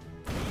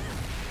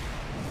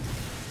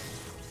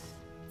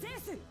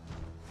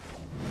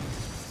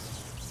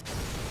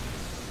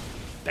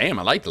 Damn,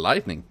 I like the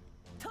lightning.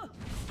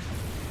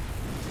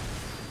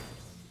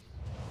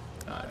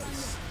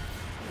 Nice.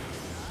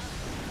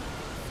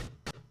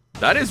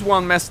 That is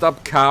one messed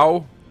up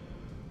cow.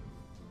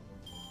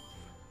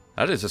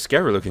 That is a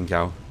scary looking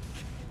cow.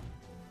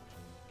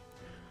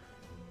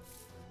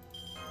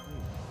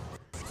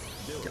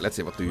 Okay, let's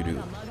see, what do you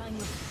do?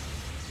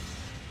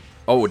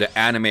 Oh, the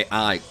anime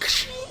eye.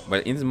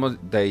 Well,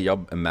 isn't the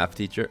job a math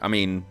teacher? I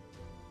mean,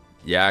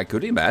 yeah, I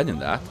could imagine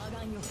that.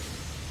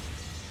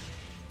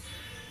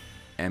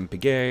 MP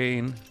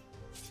gain.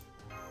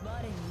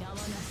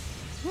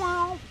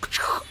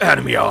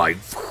 Enemy eye! I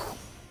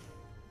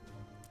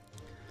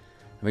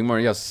think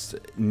more just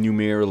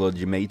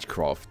numerology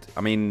magecraft.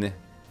 I mean,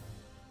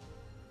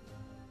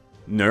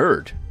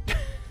 nerd.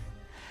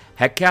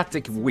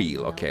 Hecatic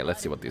wheel. Okay,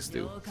 let's see what this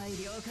do.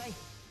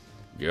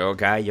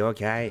 Yokai.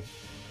 Yoki.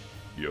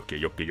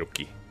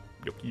 Yoki.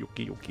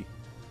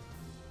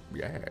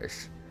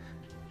 Yes.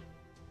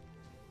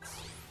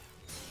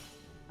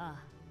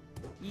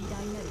 Yeah,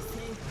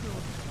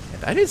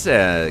 that is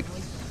a...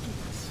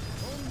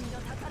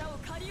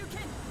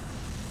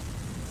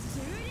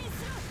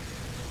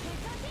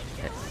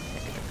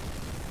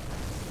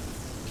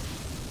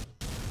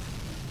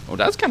 Oh,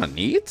 that's kind of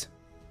neat.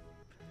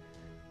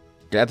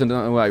 Glad to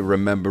know I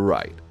remember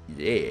right.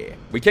 Yeah.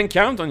 We can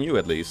count on you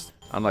at least,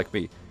 unlike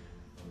me.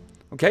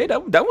 Okay,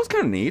 that was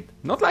kind of neat.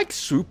 Not like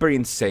super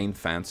insane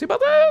fancy,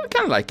 but I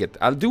kind of like it.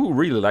 I do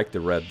really like the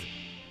red,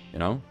 you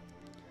know?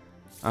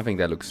 I think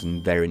that looks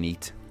very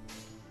neat.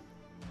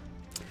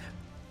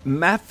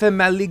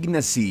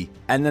 Mathemalignancy,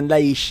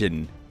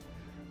 annihilation.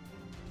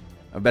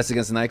 Best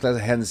against the night class,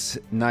 hence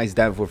nice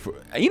damage for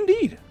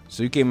indeed.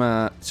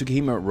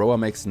 Tsukihime Roa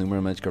makes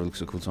numerous magic look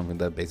so cool, something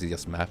that basically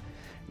just map.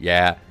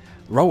 Yeah,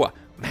 Roa.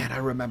 Man, I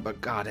remember.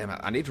 God damn it,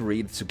 I need to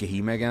read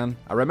Tsukihime again.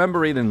 I remember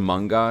reading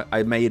manga.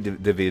 I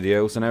made the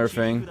videos and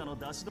everything.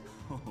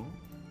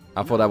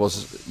 I thought that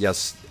was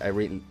just. I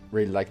really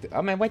liked it.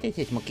 Oh man, what is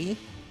it, Mookie?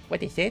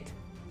 What is it?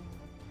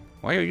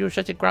 Why are you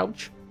such a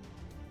grouch?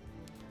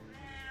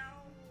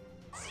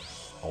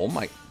 Oh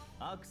my.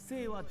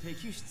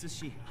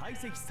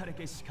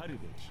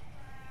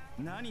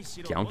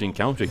 Counting.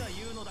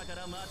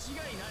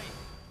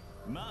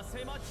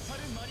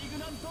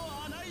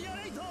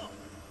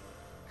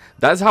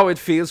 That's how it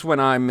feels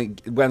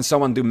when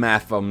someone do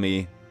math on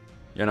me.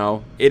 You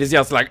know, it is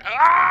just like.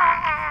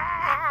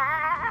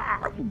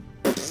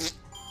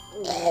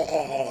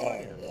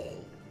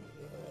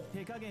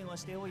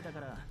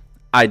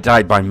 I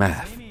died by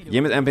math.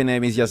 Jimmy's MP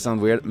name is just some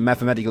weird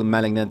mathematical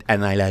malignant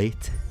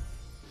annihilate.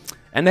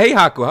 And hey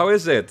Haku, how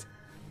is it?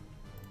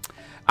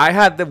 I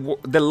had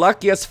the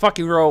luckiest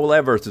fucking roll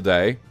ever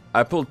today.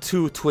 I pulled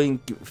 2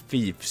 twink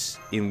thieves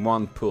in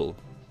one pull.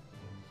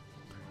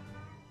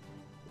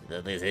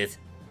 That is it.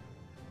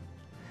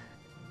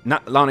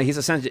 Now, Lana, he's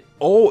essentially.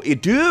 Oh, you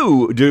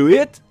do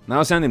it?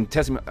 Now send him,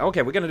 test him.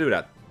 Okay, we're gonna do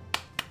that.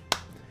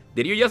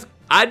 Did you just?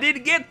 I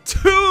did get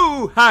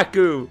 2,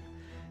 Haku.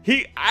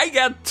 I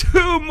got 2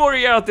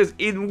 Moriartys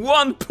in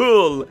one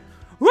pull.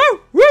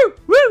 Woo!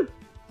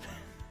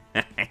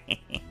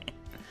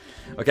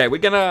 Okay, we're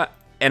gonna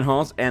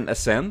enhance and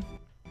ascend.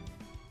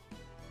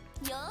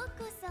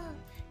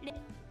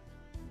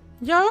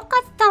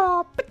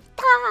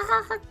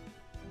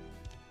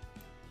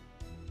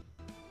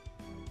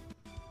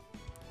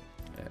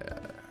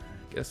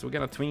 Guess we're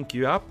gonna twink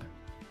you up.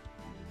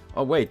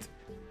 Oh wait,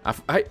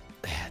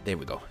 there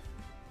we go.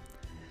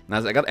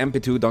 Now I got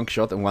MP2 donkey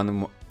shot and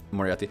 1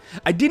 Moriarty.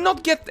 I did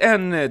not get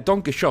an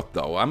donkey shot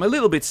though. I'm a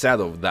little bit sad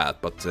of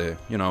that, but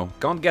you know,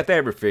 can't get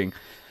everything.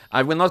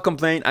 I will not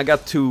complain. I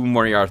got 2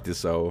 Moriarty,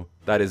 so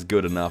that is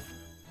good enough.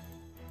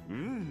 I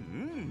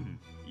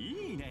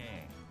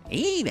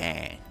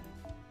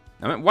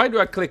mean, why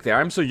do I click there?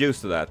 I'm so used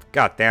to that.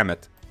 God damn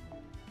it.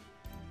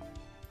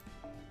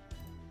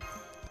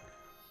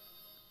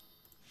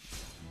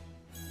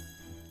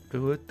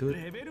 Do it.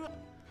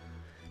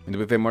 In the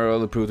buffet,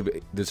 Mario proved to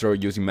be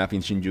destroyed using math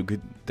in Shinjuku.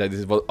 That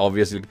is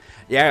obviously.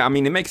 Yeah, I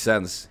mean, it makes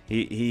sense.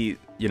 He,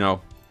 you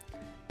know,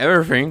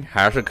 everything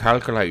has a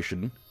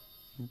calculation.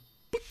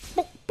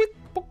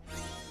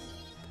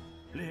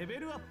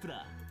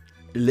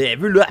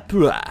 Level up.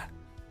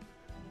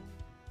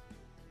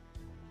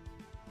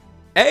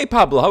 Hey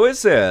Pablo, how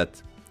is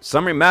it?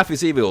 Summary math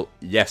is evil.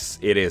 Yes,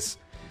 it is.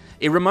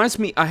 It reminds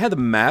me, I had a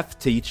math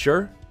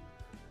teacher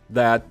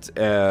that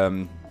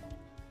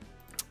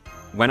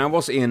when I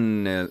was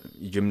in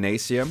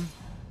gymnasium,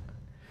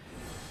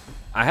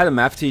 I had a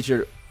math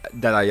teacher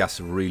that I just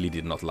really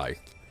did not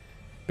like.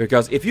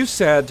 Because if you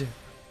said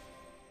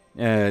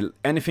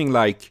anything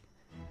like,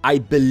 I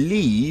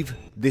believe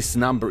this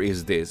number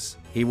is this,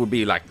 he would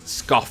be like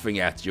scoffing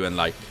at you and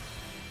like,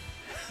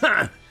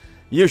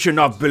 you should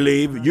not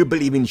believe, you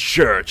believe in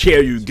church,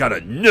 here you gotta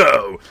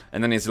know.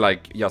 And then it's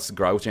like just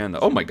grouchy and,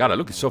 oh my god, I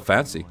look so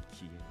fancy.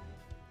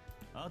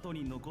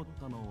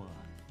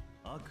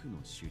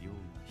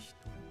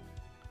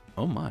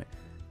 Oh my.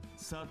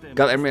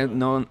 Got every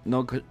no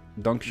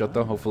dunk shot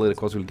though. Hopefully the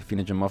course will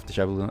finish him off the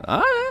shovel.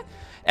 Ah!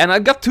 And I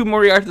got 2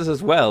 Moriartys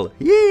as well.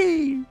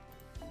 Yay!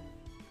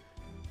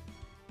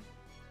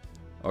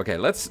 Okay,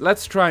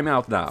 let's try him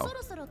out now.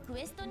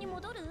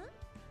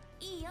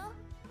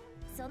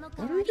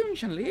 What are you doing,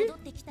 Shanli?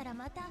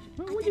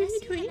 What are you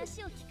doing?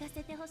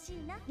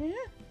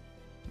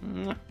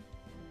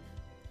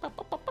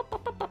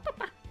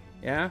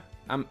 Yeah,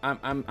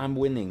 I'm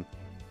winning.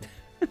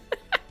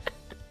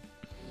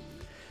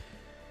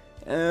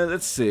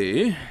 Let's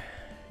see.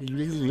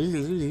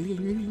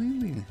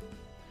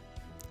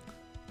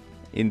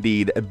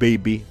 Indeed, a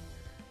baby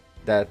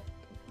that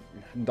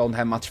don't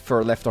have much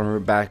fur left on her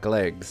back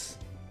legs.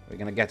 We're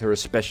gonna get her a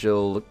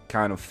special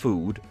kind of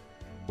food,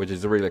 which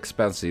is really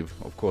expensive,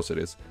 of course it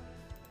is.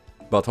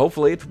 But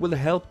hopefully it will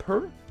help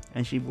her,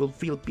 and she will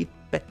feel a bit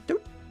better.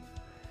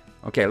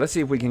 Okay, let's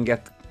see if we can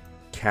get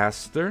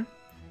Caster.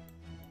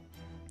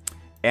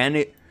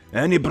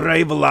 Any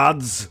brave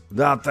lads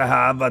that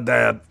have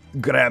their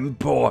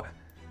grandpa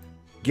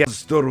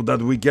Caster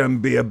that we can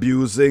be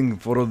abusing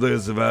for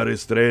this very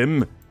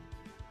stream?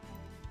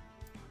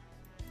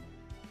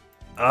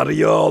 Are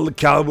y'all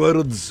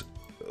cowards?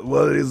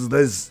 What is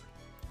this?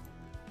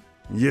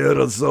 You're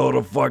a sort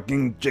of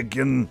fucking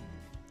chicken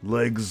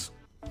legs.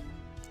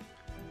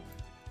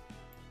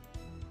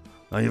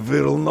 I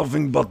feel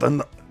nothing but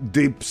an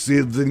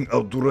deep-seething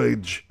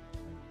outrage.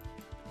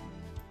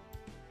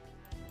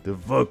 The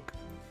fuck?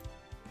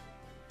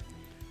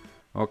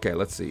 Okay,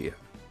 let's see.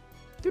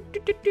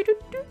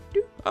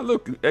 Oh,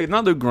 look,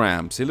 another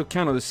Gramps. They look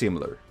kind of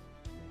similar.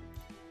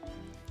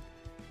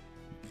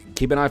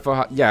 Keep an eye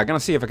for... Yeah, I'm gonna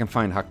see if I can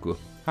find Haku.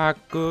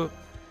 Haku.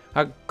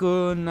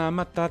 Hakuna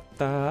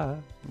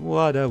Matata.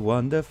 What a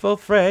wonderful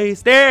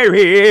phrase. There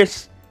he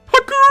is.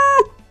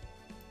 Haku.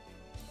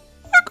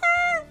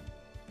 Haku.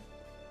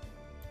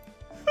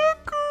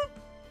 Haku.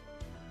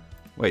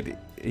 Wait,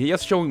 he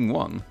just showing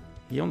one.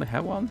 He only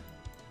have one?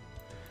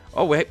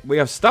 Oh, we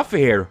have Stuffy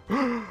here.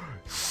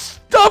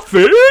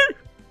 Stuffy?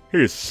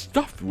 He's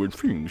stuffed with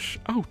things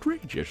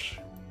outrageous.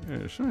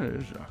 Yes,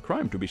 it's a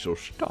crime to be so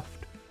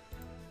stuffed.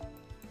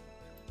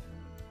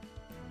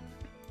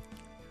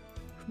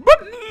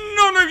 But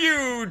none of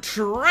you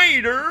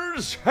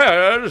traitors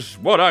has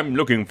what I'm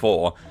looking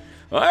for.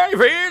 I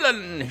feel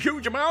a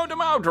huge amount of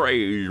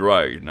outrage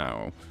right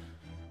now.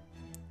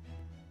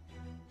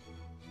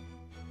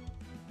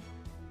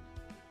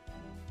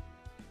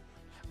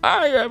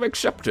 I have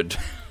accepted.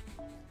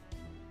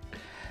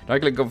 I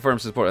click confirm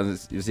support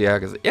and you see how I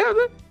can say, yeah.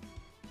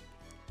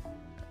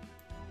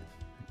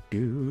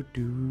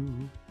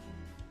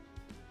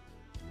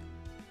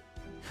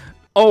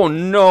 Oh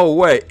no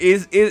way!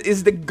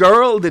 Is the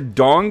girl the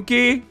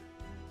donkey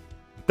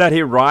that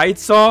he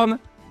rides on?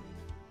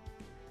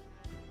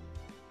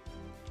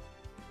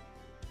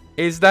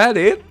 Is that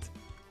it?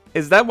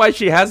 Is that why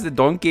she has the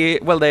donkey?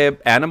 Well, the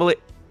animal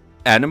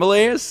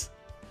ears.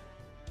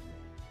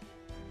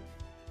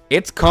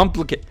 It's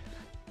complicated.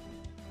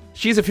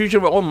 She's a future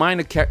with all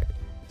minor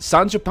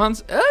Sancho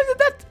Panza.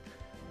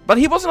 But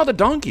he was not a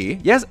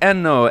donkey. Yes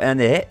and no and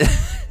it.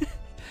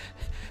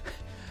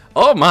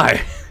 Oh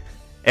my.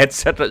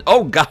 Etc.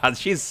 Oh god,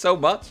 she's so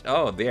much.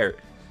 Oh there.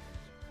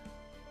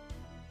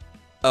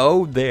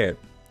 Oh there.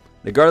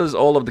 The girl is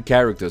all of the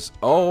characters.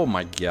 Oh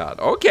my god.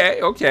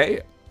 Okay,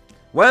 okay.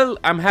 Well,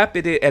 I'm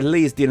happy they at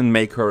least didn't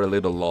make her a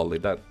little lolly.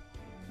 That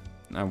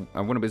I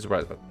wouldn't be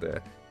surprised,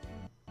 but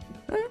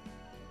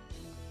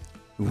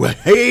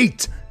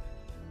wait!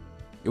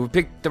 You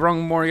picked the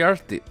wrong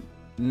Moriarty.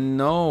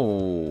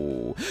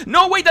 No.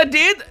 No, wait, I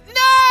did! No!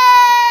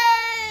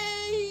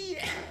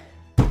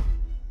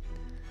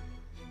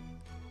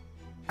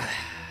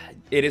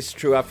 It is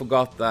true, I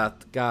forgot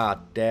that.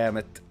 God damn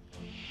it.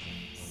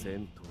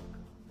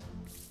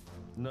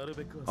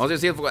 I was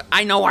just here for.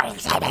 I know what I'm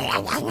saying.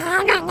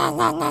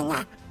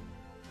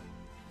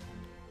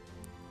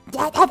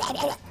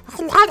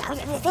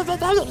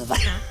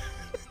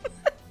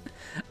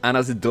 Anna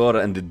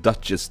Zidora and the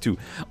Duchess too.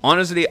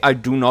 Honestly, I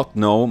do not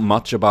know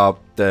much about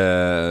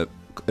the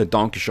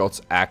Don Quixote's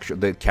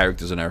the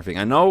characters and everything.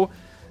 I know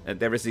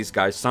there is this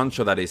guy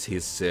Sancho that is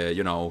his,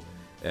 you know,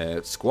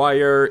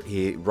 squire.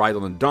 He ride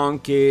on a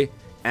donkey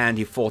and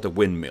he fought a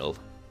windmill.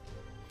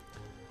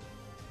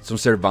 Some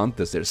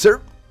Cervantes there.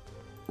 Sir,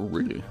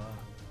 really?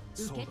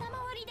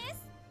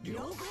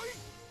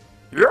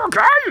 You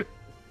okay?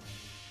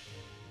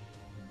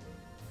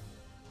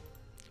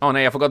 Oh no,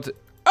 I forgot to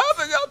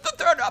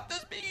turn up the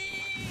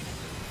speed.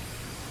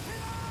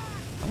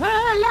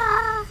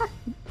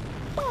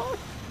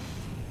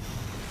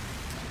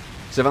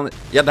 Cervantes.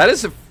 Yeah, that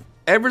is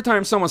every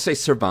time someone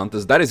says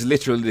Cervantes, that is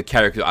literally the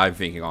character I'm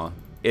thinking on.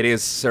 It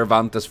is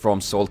Cervantes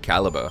from Soul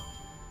Calibur,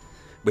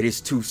 with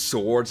his two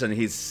swords and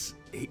he's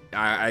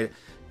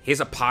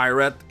a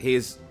pirate.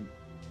 He's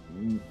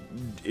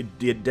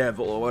the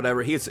devil or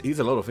whatever. He's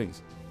a lot of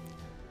things.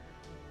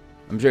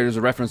 I'm sure there's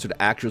a reference to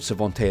the actual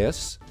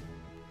Cervantes.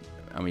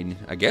 I mean,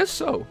 I guess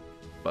so,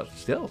 but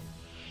still.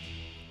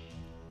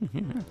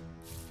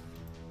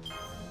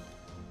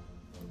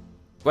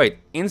 Wait,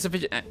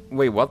 insufficient.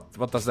 Wait, what?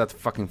 What does that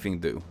fucking thing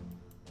do?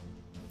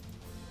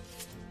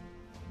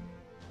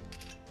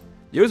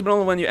 Use but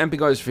only when your MP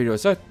gauge is video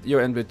set.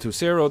 Your MP to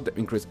 0.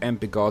 Increase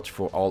MP gauge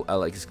for all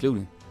allies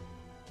excluding.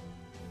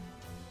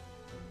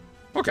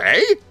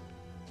 Okay.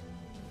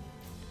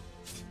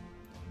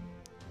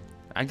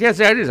 I guess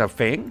that is a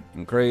thing.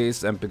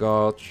 Increase MP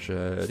gauge.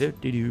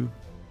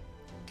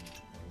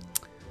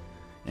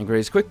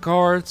 Increase quick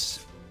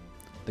cards.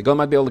 The gun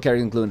might be able to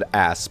carry including the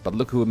ass, but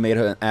look who made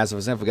her an ass of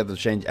herself. Forget to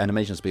change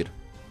animation speed.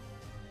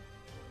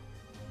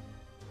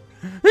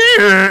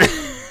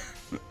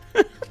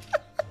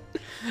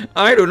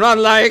 I do not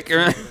like.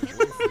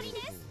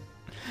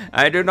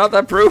 I do not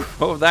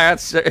approve of that.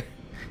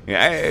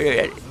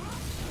 That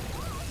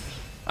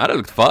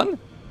looked fun.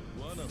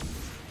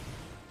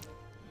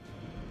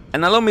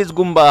 And hello, Miss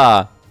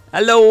Goomba.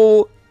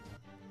 Hello.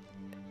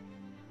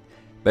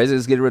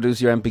 Basically, skill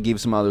reduce your MP, give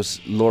some others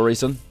lore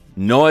reason.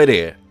 No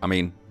idea. I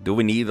mean, do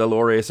we need a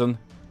lore reason?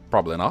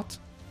 Probably not.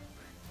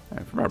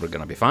 Probably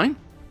gonna be fine.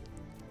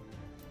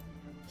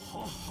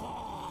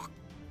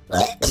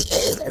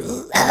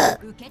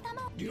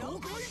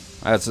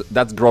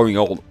 That's growing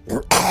old.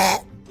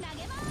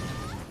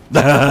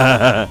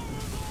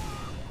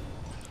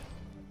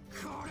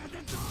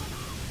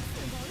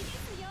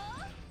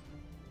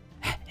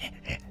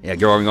 Yeah,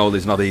 growing old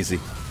is not easy.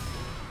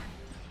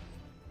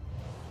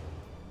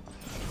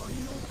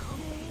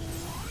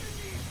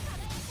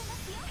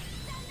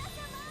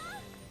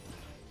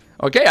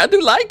 Okay, I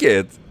do like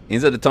it.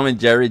 Inside the Tom and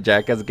Jerry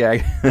Jackass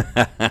gag.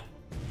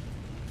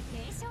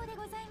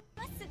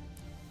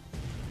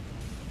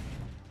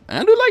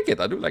 I do like it.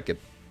 I do like it.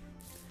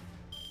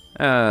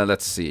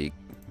 Let's see.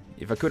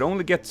 If I could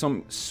only get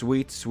some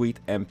sweet, sweet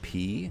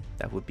MP,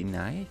 that would be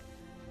nice.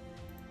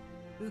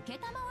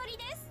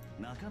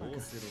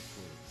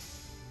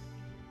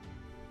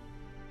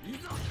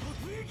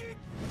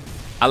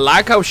 I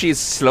like how she's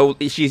slow.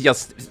 She's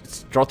just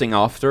strutting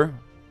after.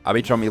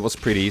 Abitrom, it was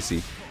pretty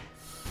easy.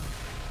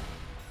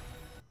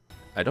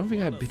 I don't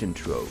think I've beaten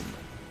Trome.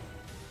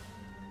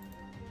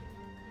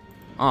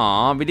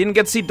 Aw, we didn't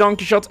get to see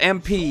Donkey Shot's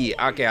MP.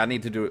 Okay, I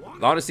need to do it.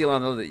 Lana's still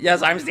on the...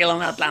 Yes, I'm still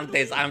on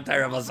Atlantis. I'm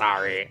terrible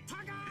sorry.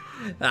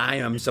 I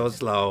am so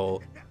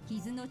slow.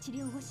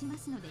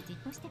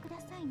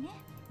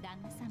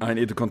 I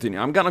need to continue.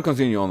 I'm gonna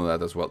continue on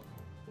that as well.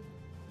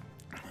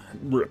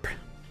 Rip.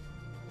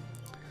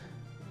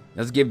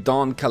 Let's give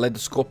Dawn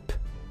Kaleidoscope.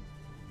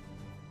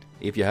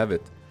 If you have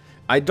it.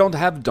 I don't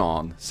have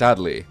Dawn,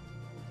 sadly.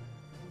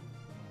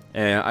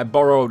 I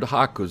borrowed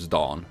Haku's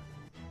Dawn.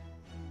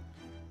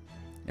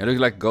 It looks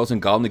like Ghost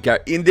and Goblin car.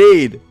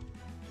 Indeed!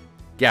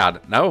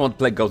 God, now I want to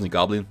play Ghost and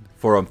Goblin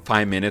for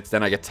 5 minutes.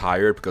 Then I get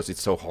tired because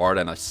it's so hard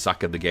and I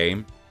suck at the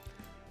game.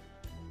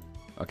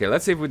 Okay,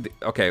 let's see if we...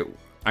 Okay,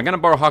 I'm gonna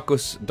borrow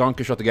Haku's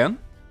Donkey Shot again.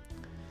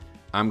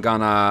 I'm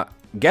gonna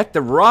get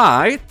the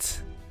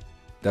right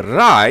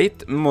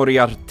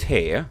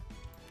Moriarty.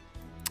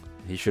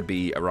 He should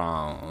be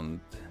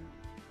around...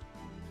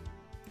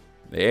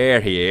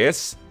 There he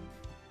is.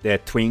 The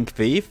Twink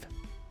Thief.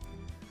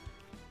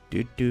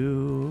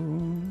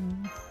 Do-do.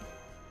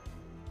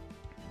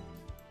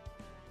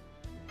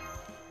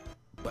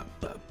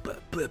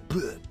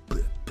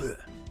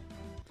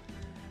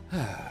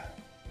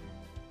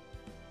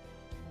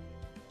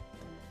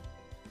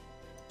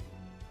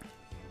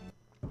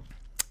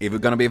 If it's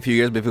gonna be a few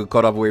years before we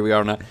caught up where we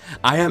are now,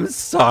 I am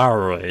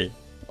sorry.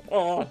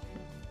 Oh.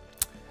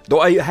 Though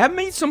I have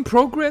made some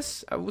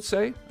progress, I would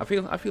say. I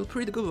feel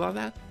pretty good about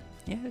that.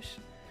 Yes.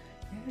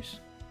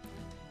 Yes.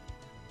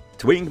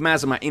 Twink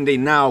Massima Indy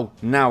now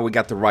we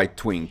got the right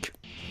Twink.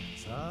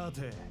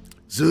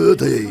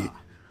 Saute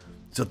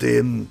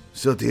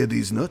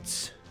these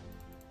nuts.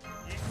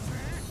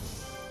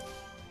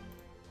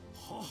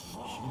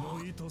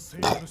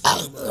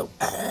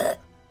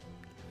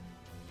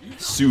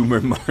 Sumer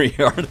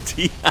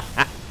Moriarty.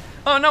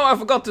 Oh no, I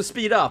forgot to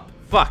speed up.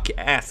 Fuck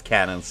ass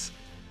cannons.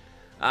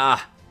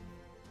 Ah.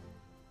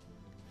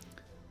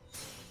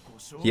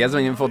 He has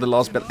been in for the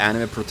last spell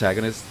anime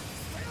protagonist.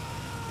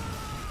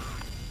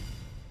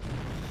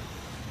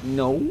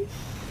 No.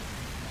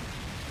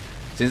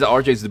 Since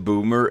RJ is the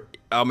boomer,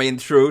 I mean,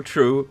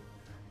 true.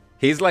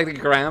 He's like the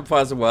grandpa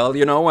as well,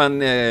 you know, when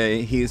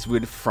he's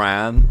with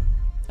Fran,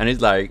 and he's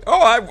like,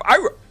 "Oh,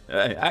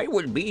 I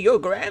will be your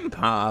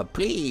grandpa,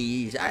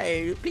 please. Please,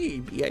 I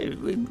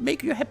will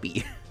make you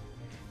happy,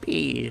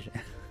 please."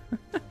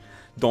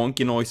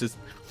 Donkey noises.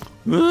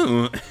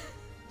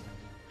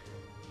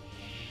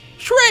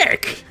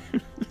 Shrek.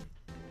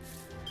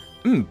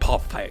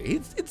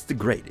 Popeye, it's the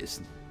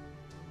greatest.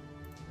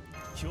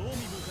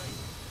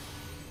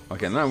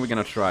 Okay, now we're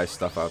gonna try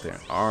stuff out here.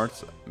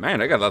 Arts.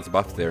 Man, I got lots of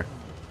buffs there.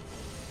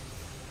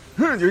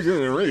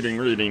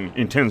 reading,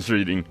 intense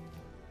reading. You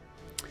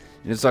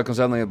need to start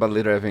consulting about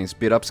literary things.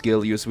 Speed up,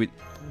 skill, use with.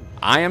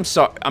 I am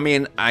sorry. I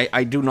mean,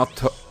 I do not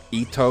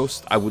eat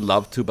toast. I would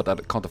love to, but I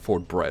can't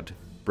afford bread.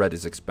 Bread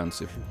is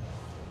expensive.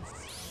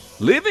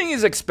 Living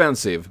is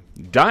expensive.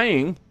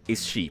 Dying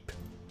is cheap.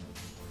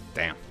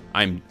 Damn,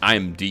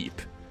 I'm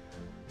deep.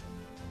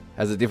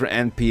 Has a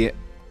different NP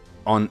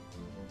on.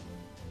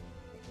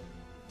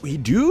 We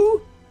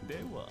do?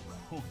 Wait,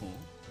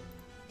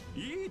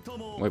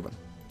 what?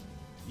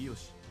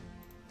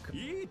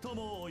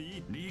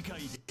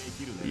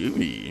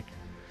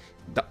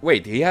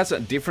 Wait, he has a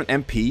different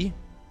MP?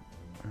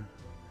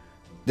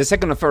 The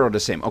second and third are the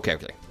same. Okay.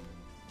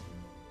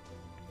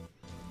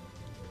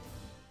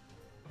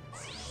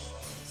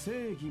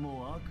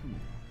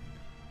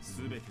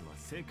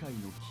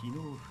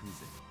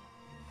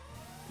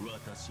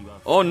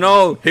 Oh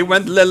no, he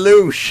went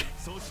Lelouch.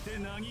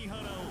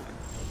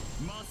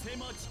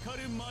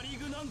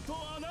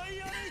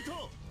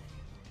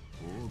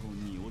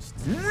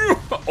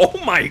 Oh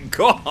my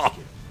god!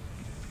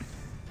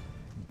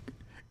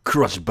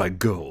 Crushed by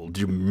gold,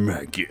 you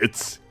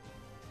maggots.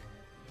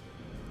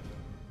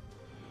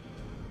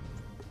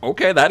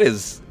 Okay, that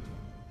is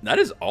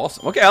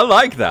awesome. Okay, I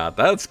like that.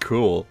 That's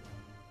cool.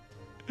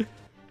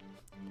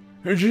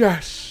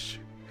 Yes,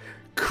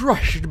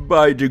 crushed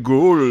by the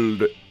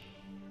gold.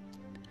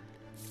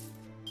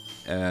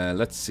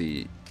 Let's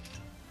see.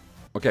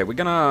 Okay, we're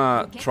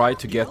gonna try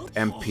to get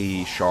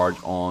MP shard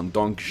on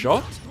Donkey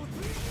Shot.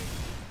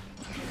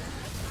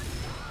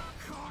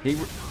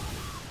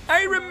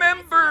 I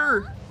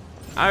remember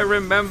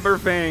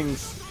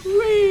things.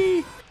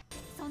 Whee!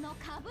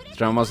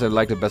 Strand must have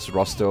like the best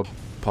roster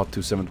pot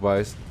 2/7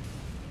 wise.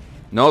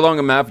 No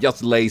longer map,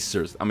 just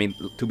lasers. I mean,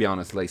 to be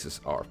honest, lasers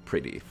are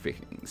pretty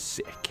freaking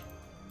sick.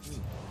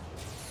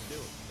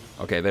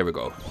 Okay, there we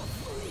go.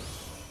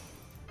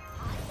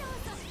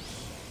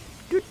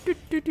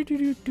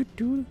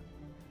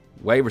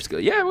 Waiver skill.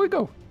 Yeah, we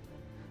go.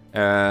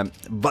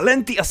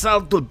 Valenti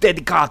assalto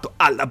dedicato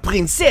alla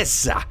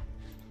princessa.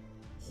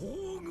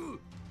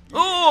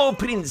 Oh,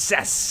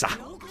 prinsessa!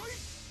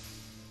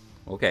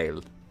 Okay.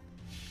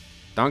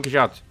 Donkey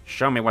Shot,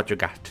 show me what you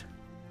got.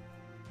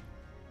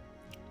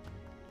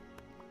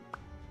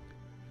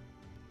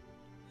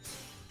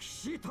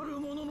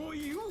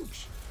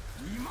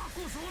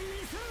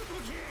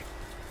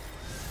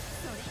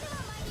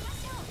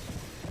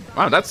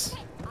 Wow, that's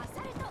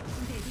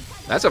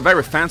a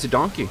very fancy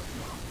donkey.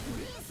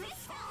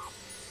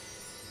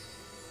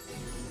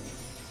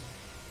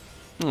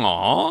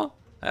 Aww,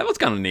 that was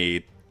kind of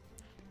neat.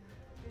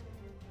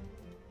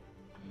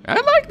 I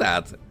like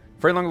that.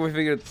 For long we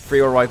figured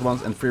 3 alright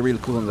ones and 3 really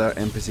cool on their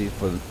NPC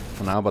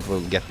for now, but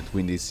we'll get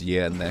between this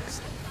year and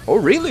next. Oh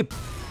really?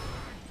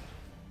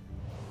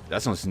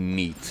 That sounds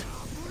neat.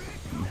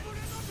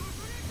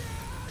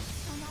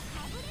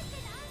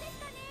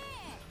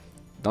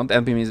 Don't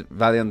MP means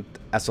valiant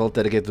assault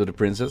dedicated to the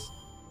princess.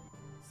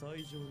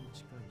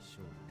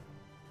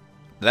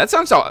 That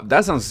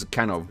sounds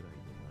kind of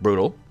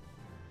brutal.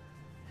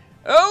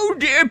 Oh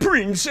dear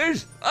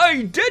princess,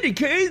 I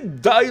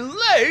dedicate thy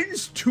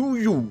lands to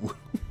you.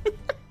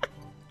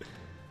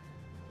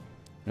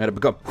 I had to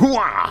become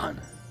Huan.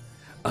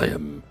 I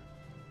am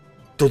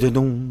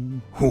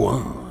Dodedon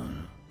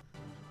Huan.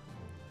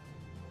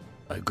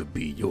 I could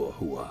be your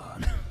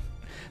Huan.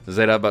 To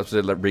say that, but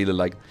really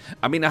like.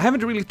 I mean, I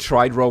haven't really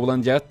tried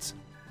Roland yet,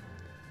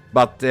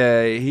 but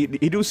he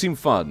do seem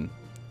fun.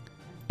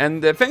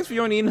 And thanks for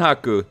joining in,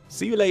 Haku.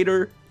 See you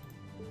later.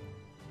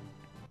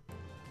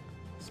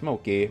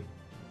 Smokey,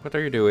 what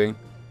are you doing?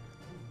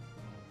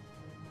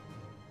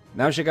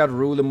 Now check out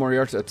Rule and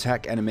Moriarty's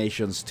attack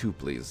animations too,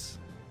 please.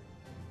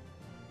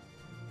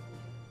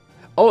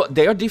 Oh,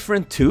 they are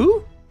different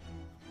too?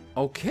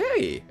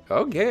 Okay,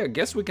 okay, I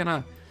guess we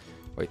can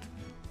wait.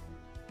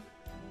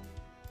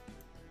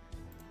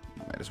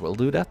 Might as well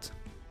do that.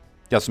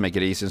 Just to make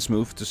it easy and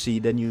smooth to see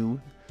the new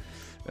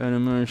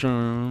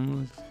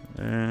animations.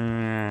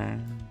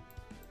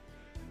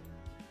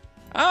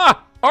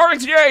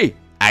 RxJ!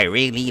 I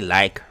really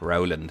like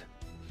Roland.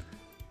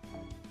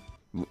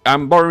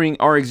 I'm borrowing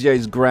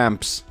RxJ's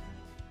Gramps.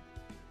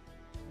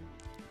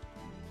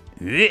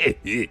 Hey,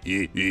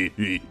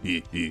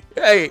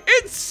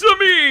 it's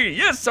me!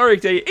 Yes,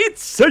 RxJ,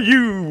 it's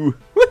you!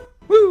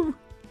 Woo!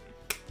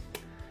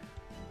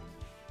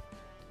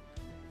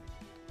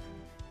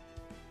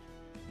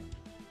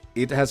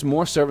 It has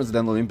more servants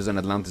than Olympus and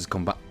Atlantis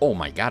combined. Oh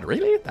my god,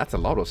 really? That's a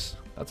lot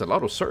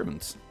of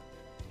servants.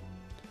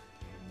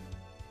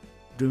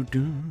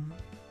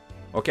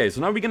 Okay,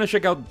 so now we're gonna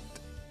check out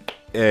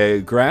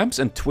Gramps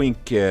and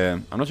Twink.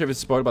 I'm not sure if it's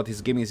spoiled, but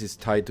his gimmicks is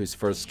tied to his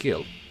first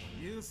skill.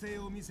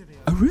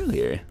 Oh,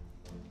 really?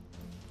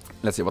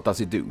 Let's see, what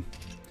does it do?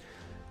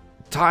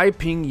 Tai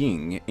Ping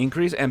Ying.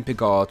 Increase MP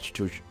gauge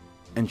to...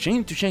 and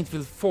change to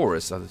Shanefield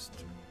Forest.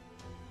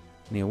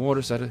 Near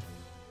water side.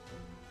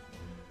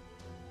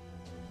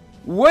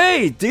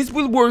 Wait, this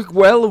will work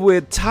well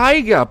with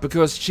Taiga,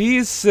 because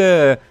she's,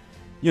 you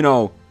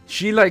know,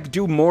 she like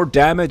do more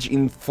damage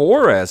in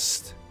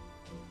forest.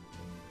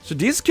 So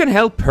this can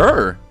help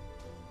her.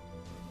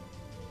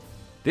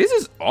 This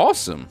is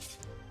awesome.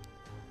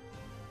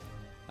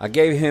 I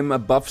gave him a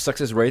buff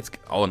success rate.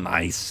 Oh,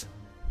 nice.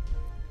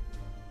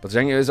 But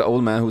Zhang is an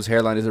old man whose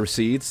hairline is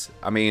recedes.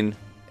 I mean,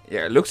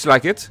 yeah, it looks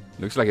like it.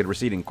 Looks like it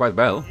receding quite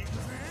well.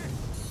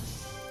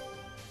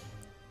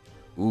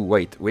 Ooh,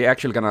 wait. We're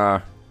actually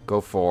gonna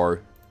go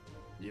for...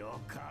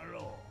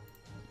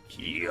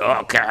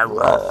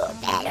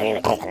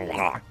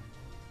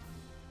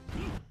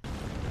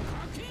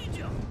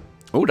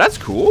 Oh, that's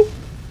cool.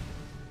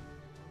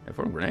 Yeah,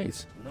 for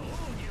grenades.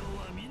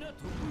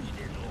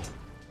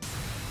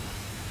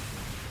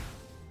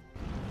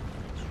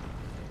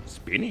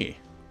 Spinny.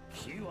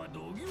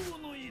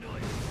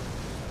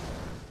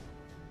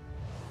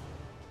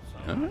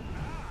 Huh?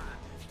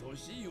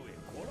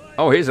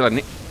 Oh, he's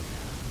a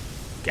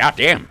god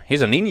damn,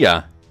 he's a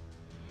ninja.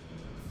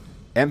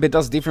 MP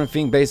does different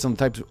thing based on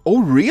types.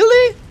 Oh,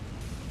 really?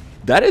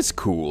 That is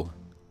cool.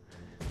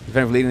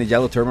 Defend of leading the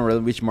yellow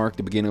turban, which marked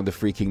the beginning of the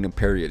Free Kingdom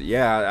period.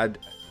 Yeah,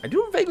 I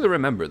do vaguely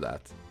remember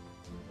that.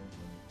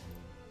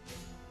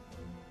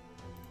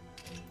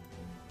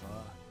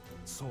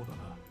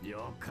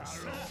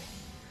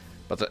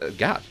 But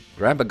god,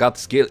 Grandpa got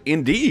skill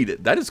indeed.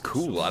 That is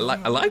cool. I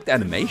like the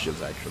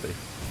animations actually.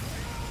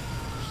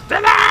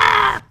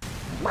 Stella!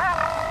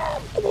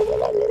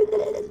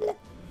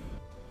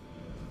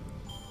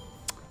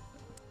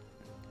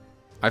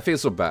 I feel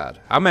so bad.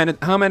 How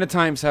many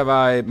times have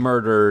I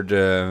murdered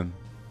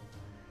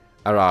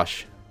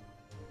Arash?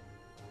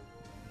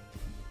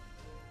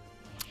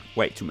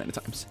 Way too many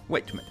times.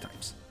 Way too many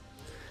times.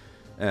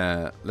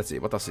 Let's see.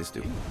 What does this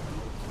do?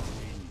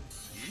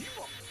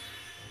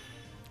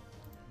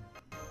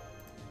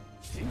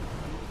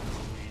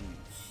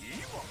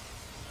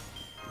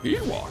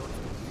 Ewok.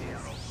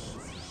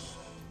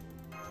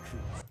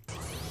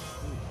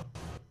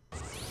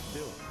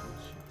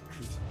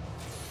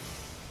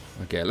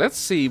 Okay, let's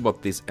see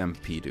what this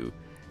MP do.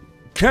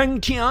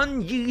 Kang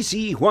Tian Yi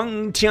Si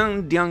Huang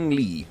Tian Diang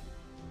Li.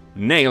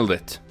 Nailed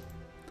it.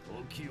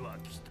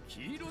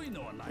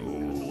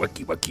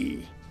 Wacky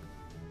wacky.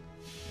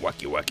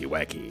 Wacky wacky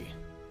wacky.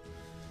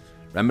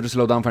 Remember to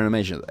slow down for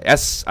animation.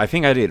 Yes, I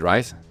think I did,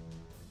 right?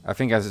 I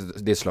think I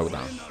did slow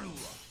down.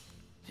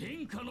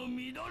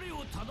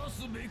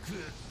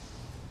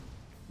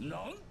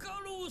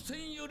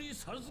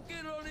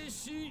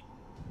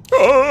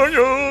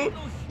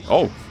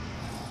 Oh.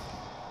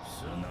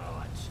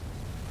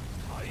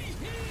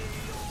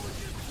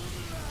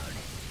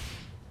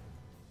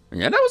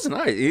 Yeah, that was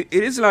nice. It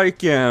is like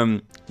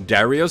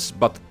Darius,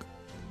 but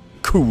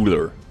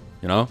cooler,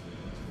 you know?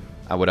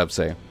 I would have to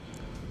say.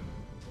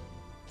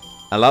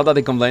 I love that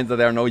he complains that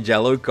there are no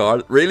yellow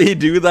cards. Really, he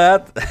do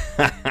that?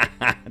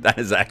 That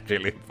is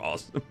actually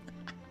awesome.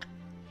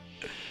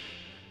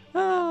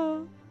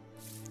 Well,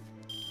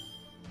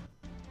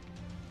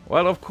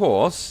 of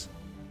course,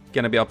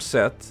 gonna be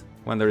upset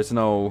when there is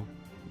no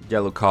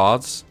yellow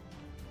cards.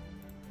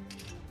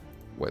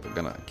 Wait,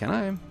 can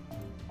I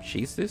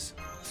cheese this?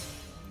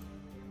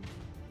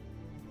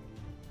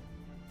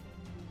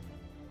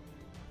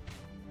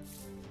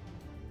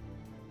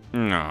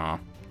 No.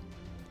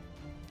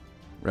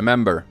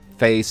 Remember,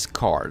 face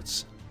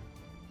cards.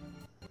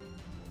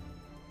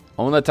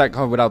 Only attack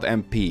card without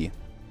MP.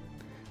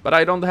 But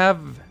I don't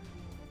have...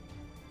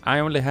 I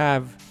only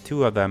have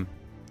 2 of them.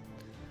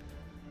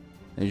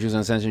 And you choose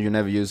an ascension you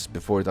never use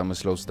before it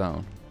almost slows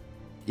down.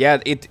 Yeah,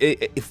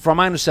 it from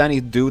my understanding,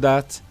 it do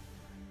that.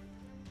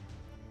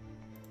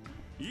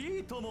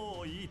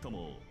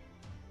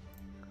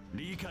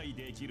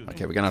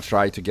 Okay, we're gonna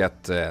try to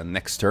get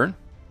next turn.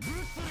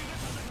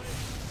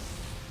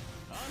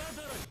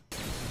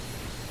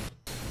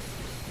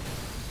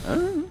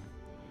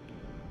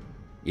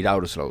 It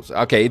auto slows.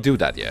 Okay, do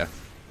that, yeah.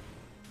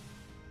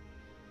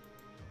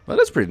 Well,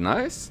 that's pretty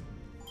nice.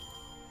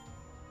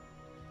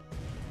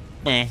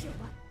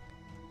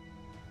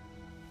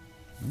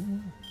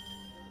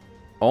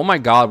 Oh my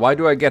god, why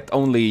do I get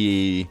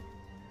only...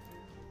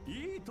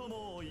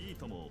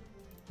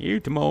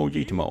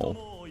 Itomo.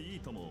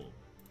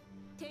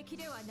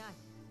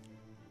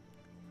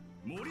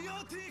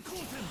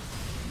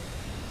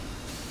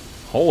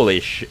 Holy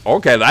shit.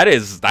 Okay, that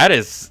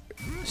is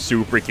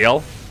super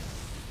kill.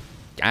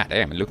 God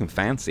damn, looking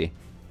fancy.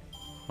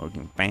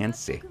 Looking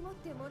fancy.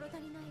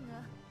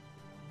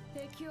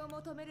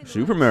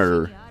 Super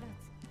murder.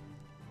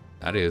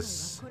 That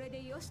is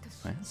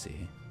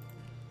fancy.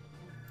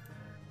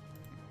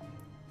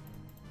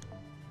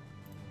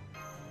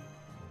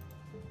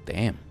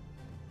 Damn.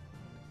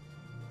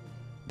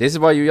 This is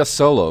why you just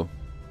solo.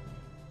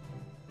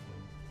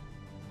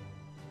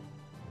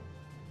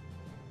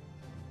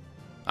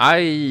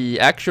 I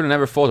actually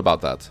never thought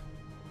about that.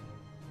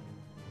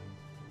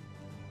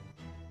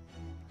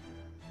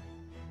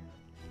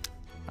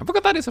 I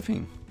forgot that is a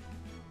thing.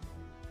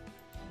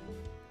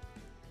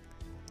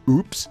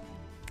 Oops.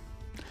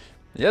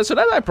 Yeah, so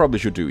that I probably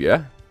should do,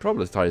 yeah?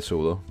 Probably try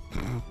solo.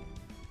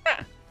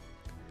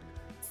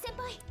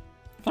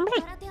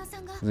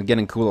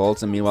 Getting cool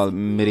ults, and meanwhile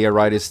Medea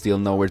Ride is still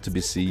nowhere to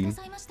be seen.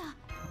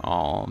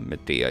 Oh,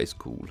 Medea is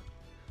cool.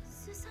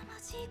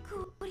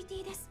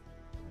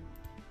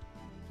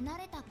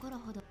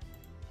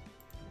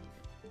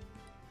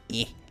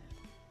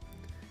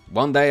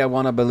 One day I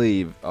wanna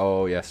believe.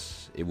 Oh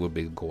yes, it would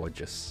be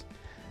gorgeous.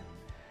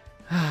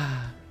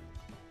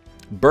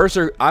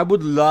 Berserker, I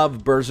would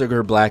love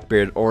Berserker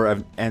Blackbeard, or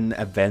an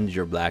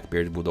Avenger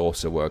Blackbeard would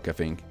also work, I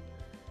think.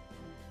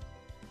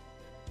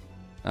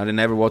 I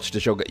never watched the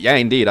show. Yeah,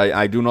 indeed,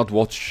 I do not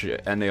watch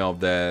any of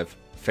the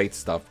Fate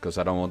stuff because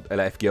I don't want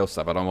FGO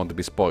stuff. I don't want to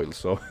be spoiled.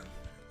 So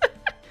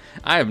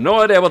I have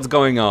no idea what's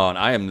going on.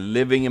 I am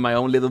living in my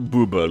own little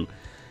bubble.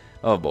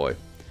 Oh boy.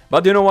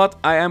 But you know what?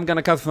 I am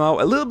gonna cut for now.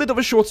 A little bit of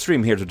a short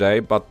stream here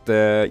today, but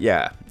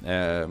yeah.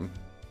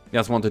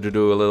 Just wanted to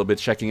do a little bit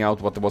checking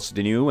out what was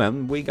the new,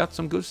 and we got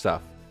some good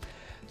stuff.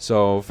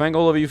 So thank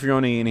all of you for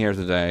joining in here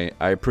today.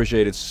 I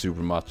appreciate it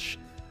super much.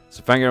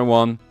 So thank you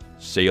everyone.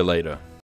 See you later.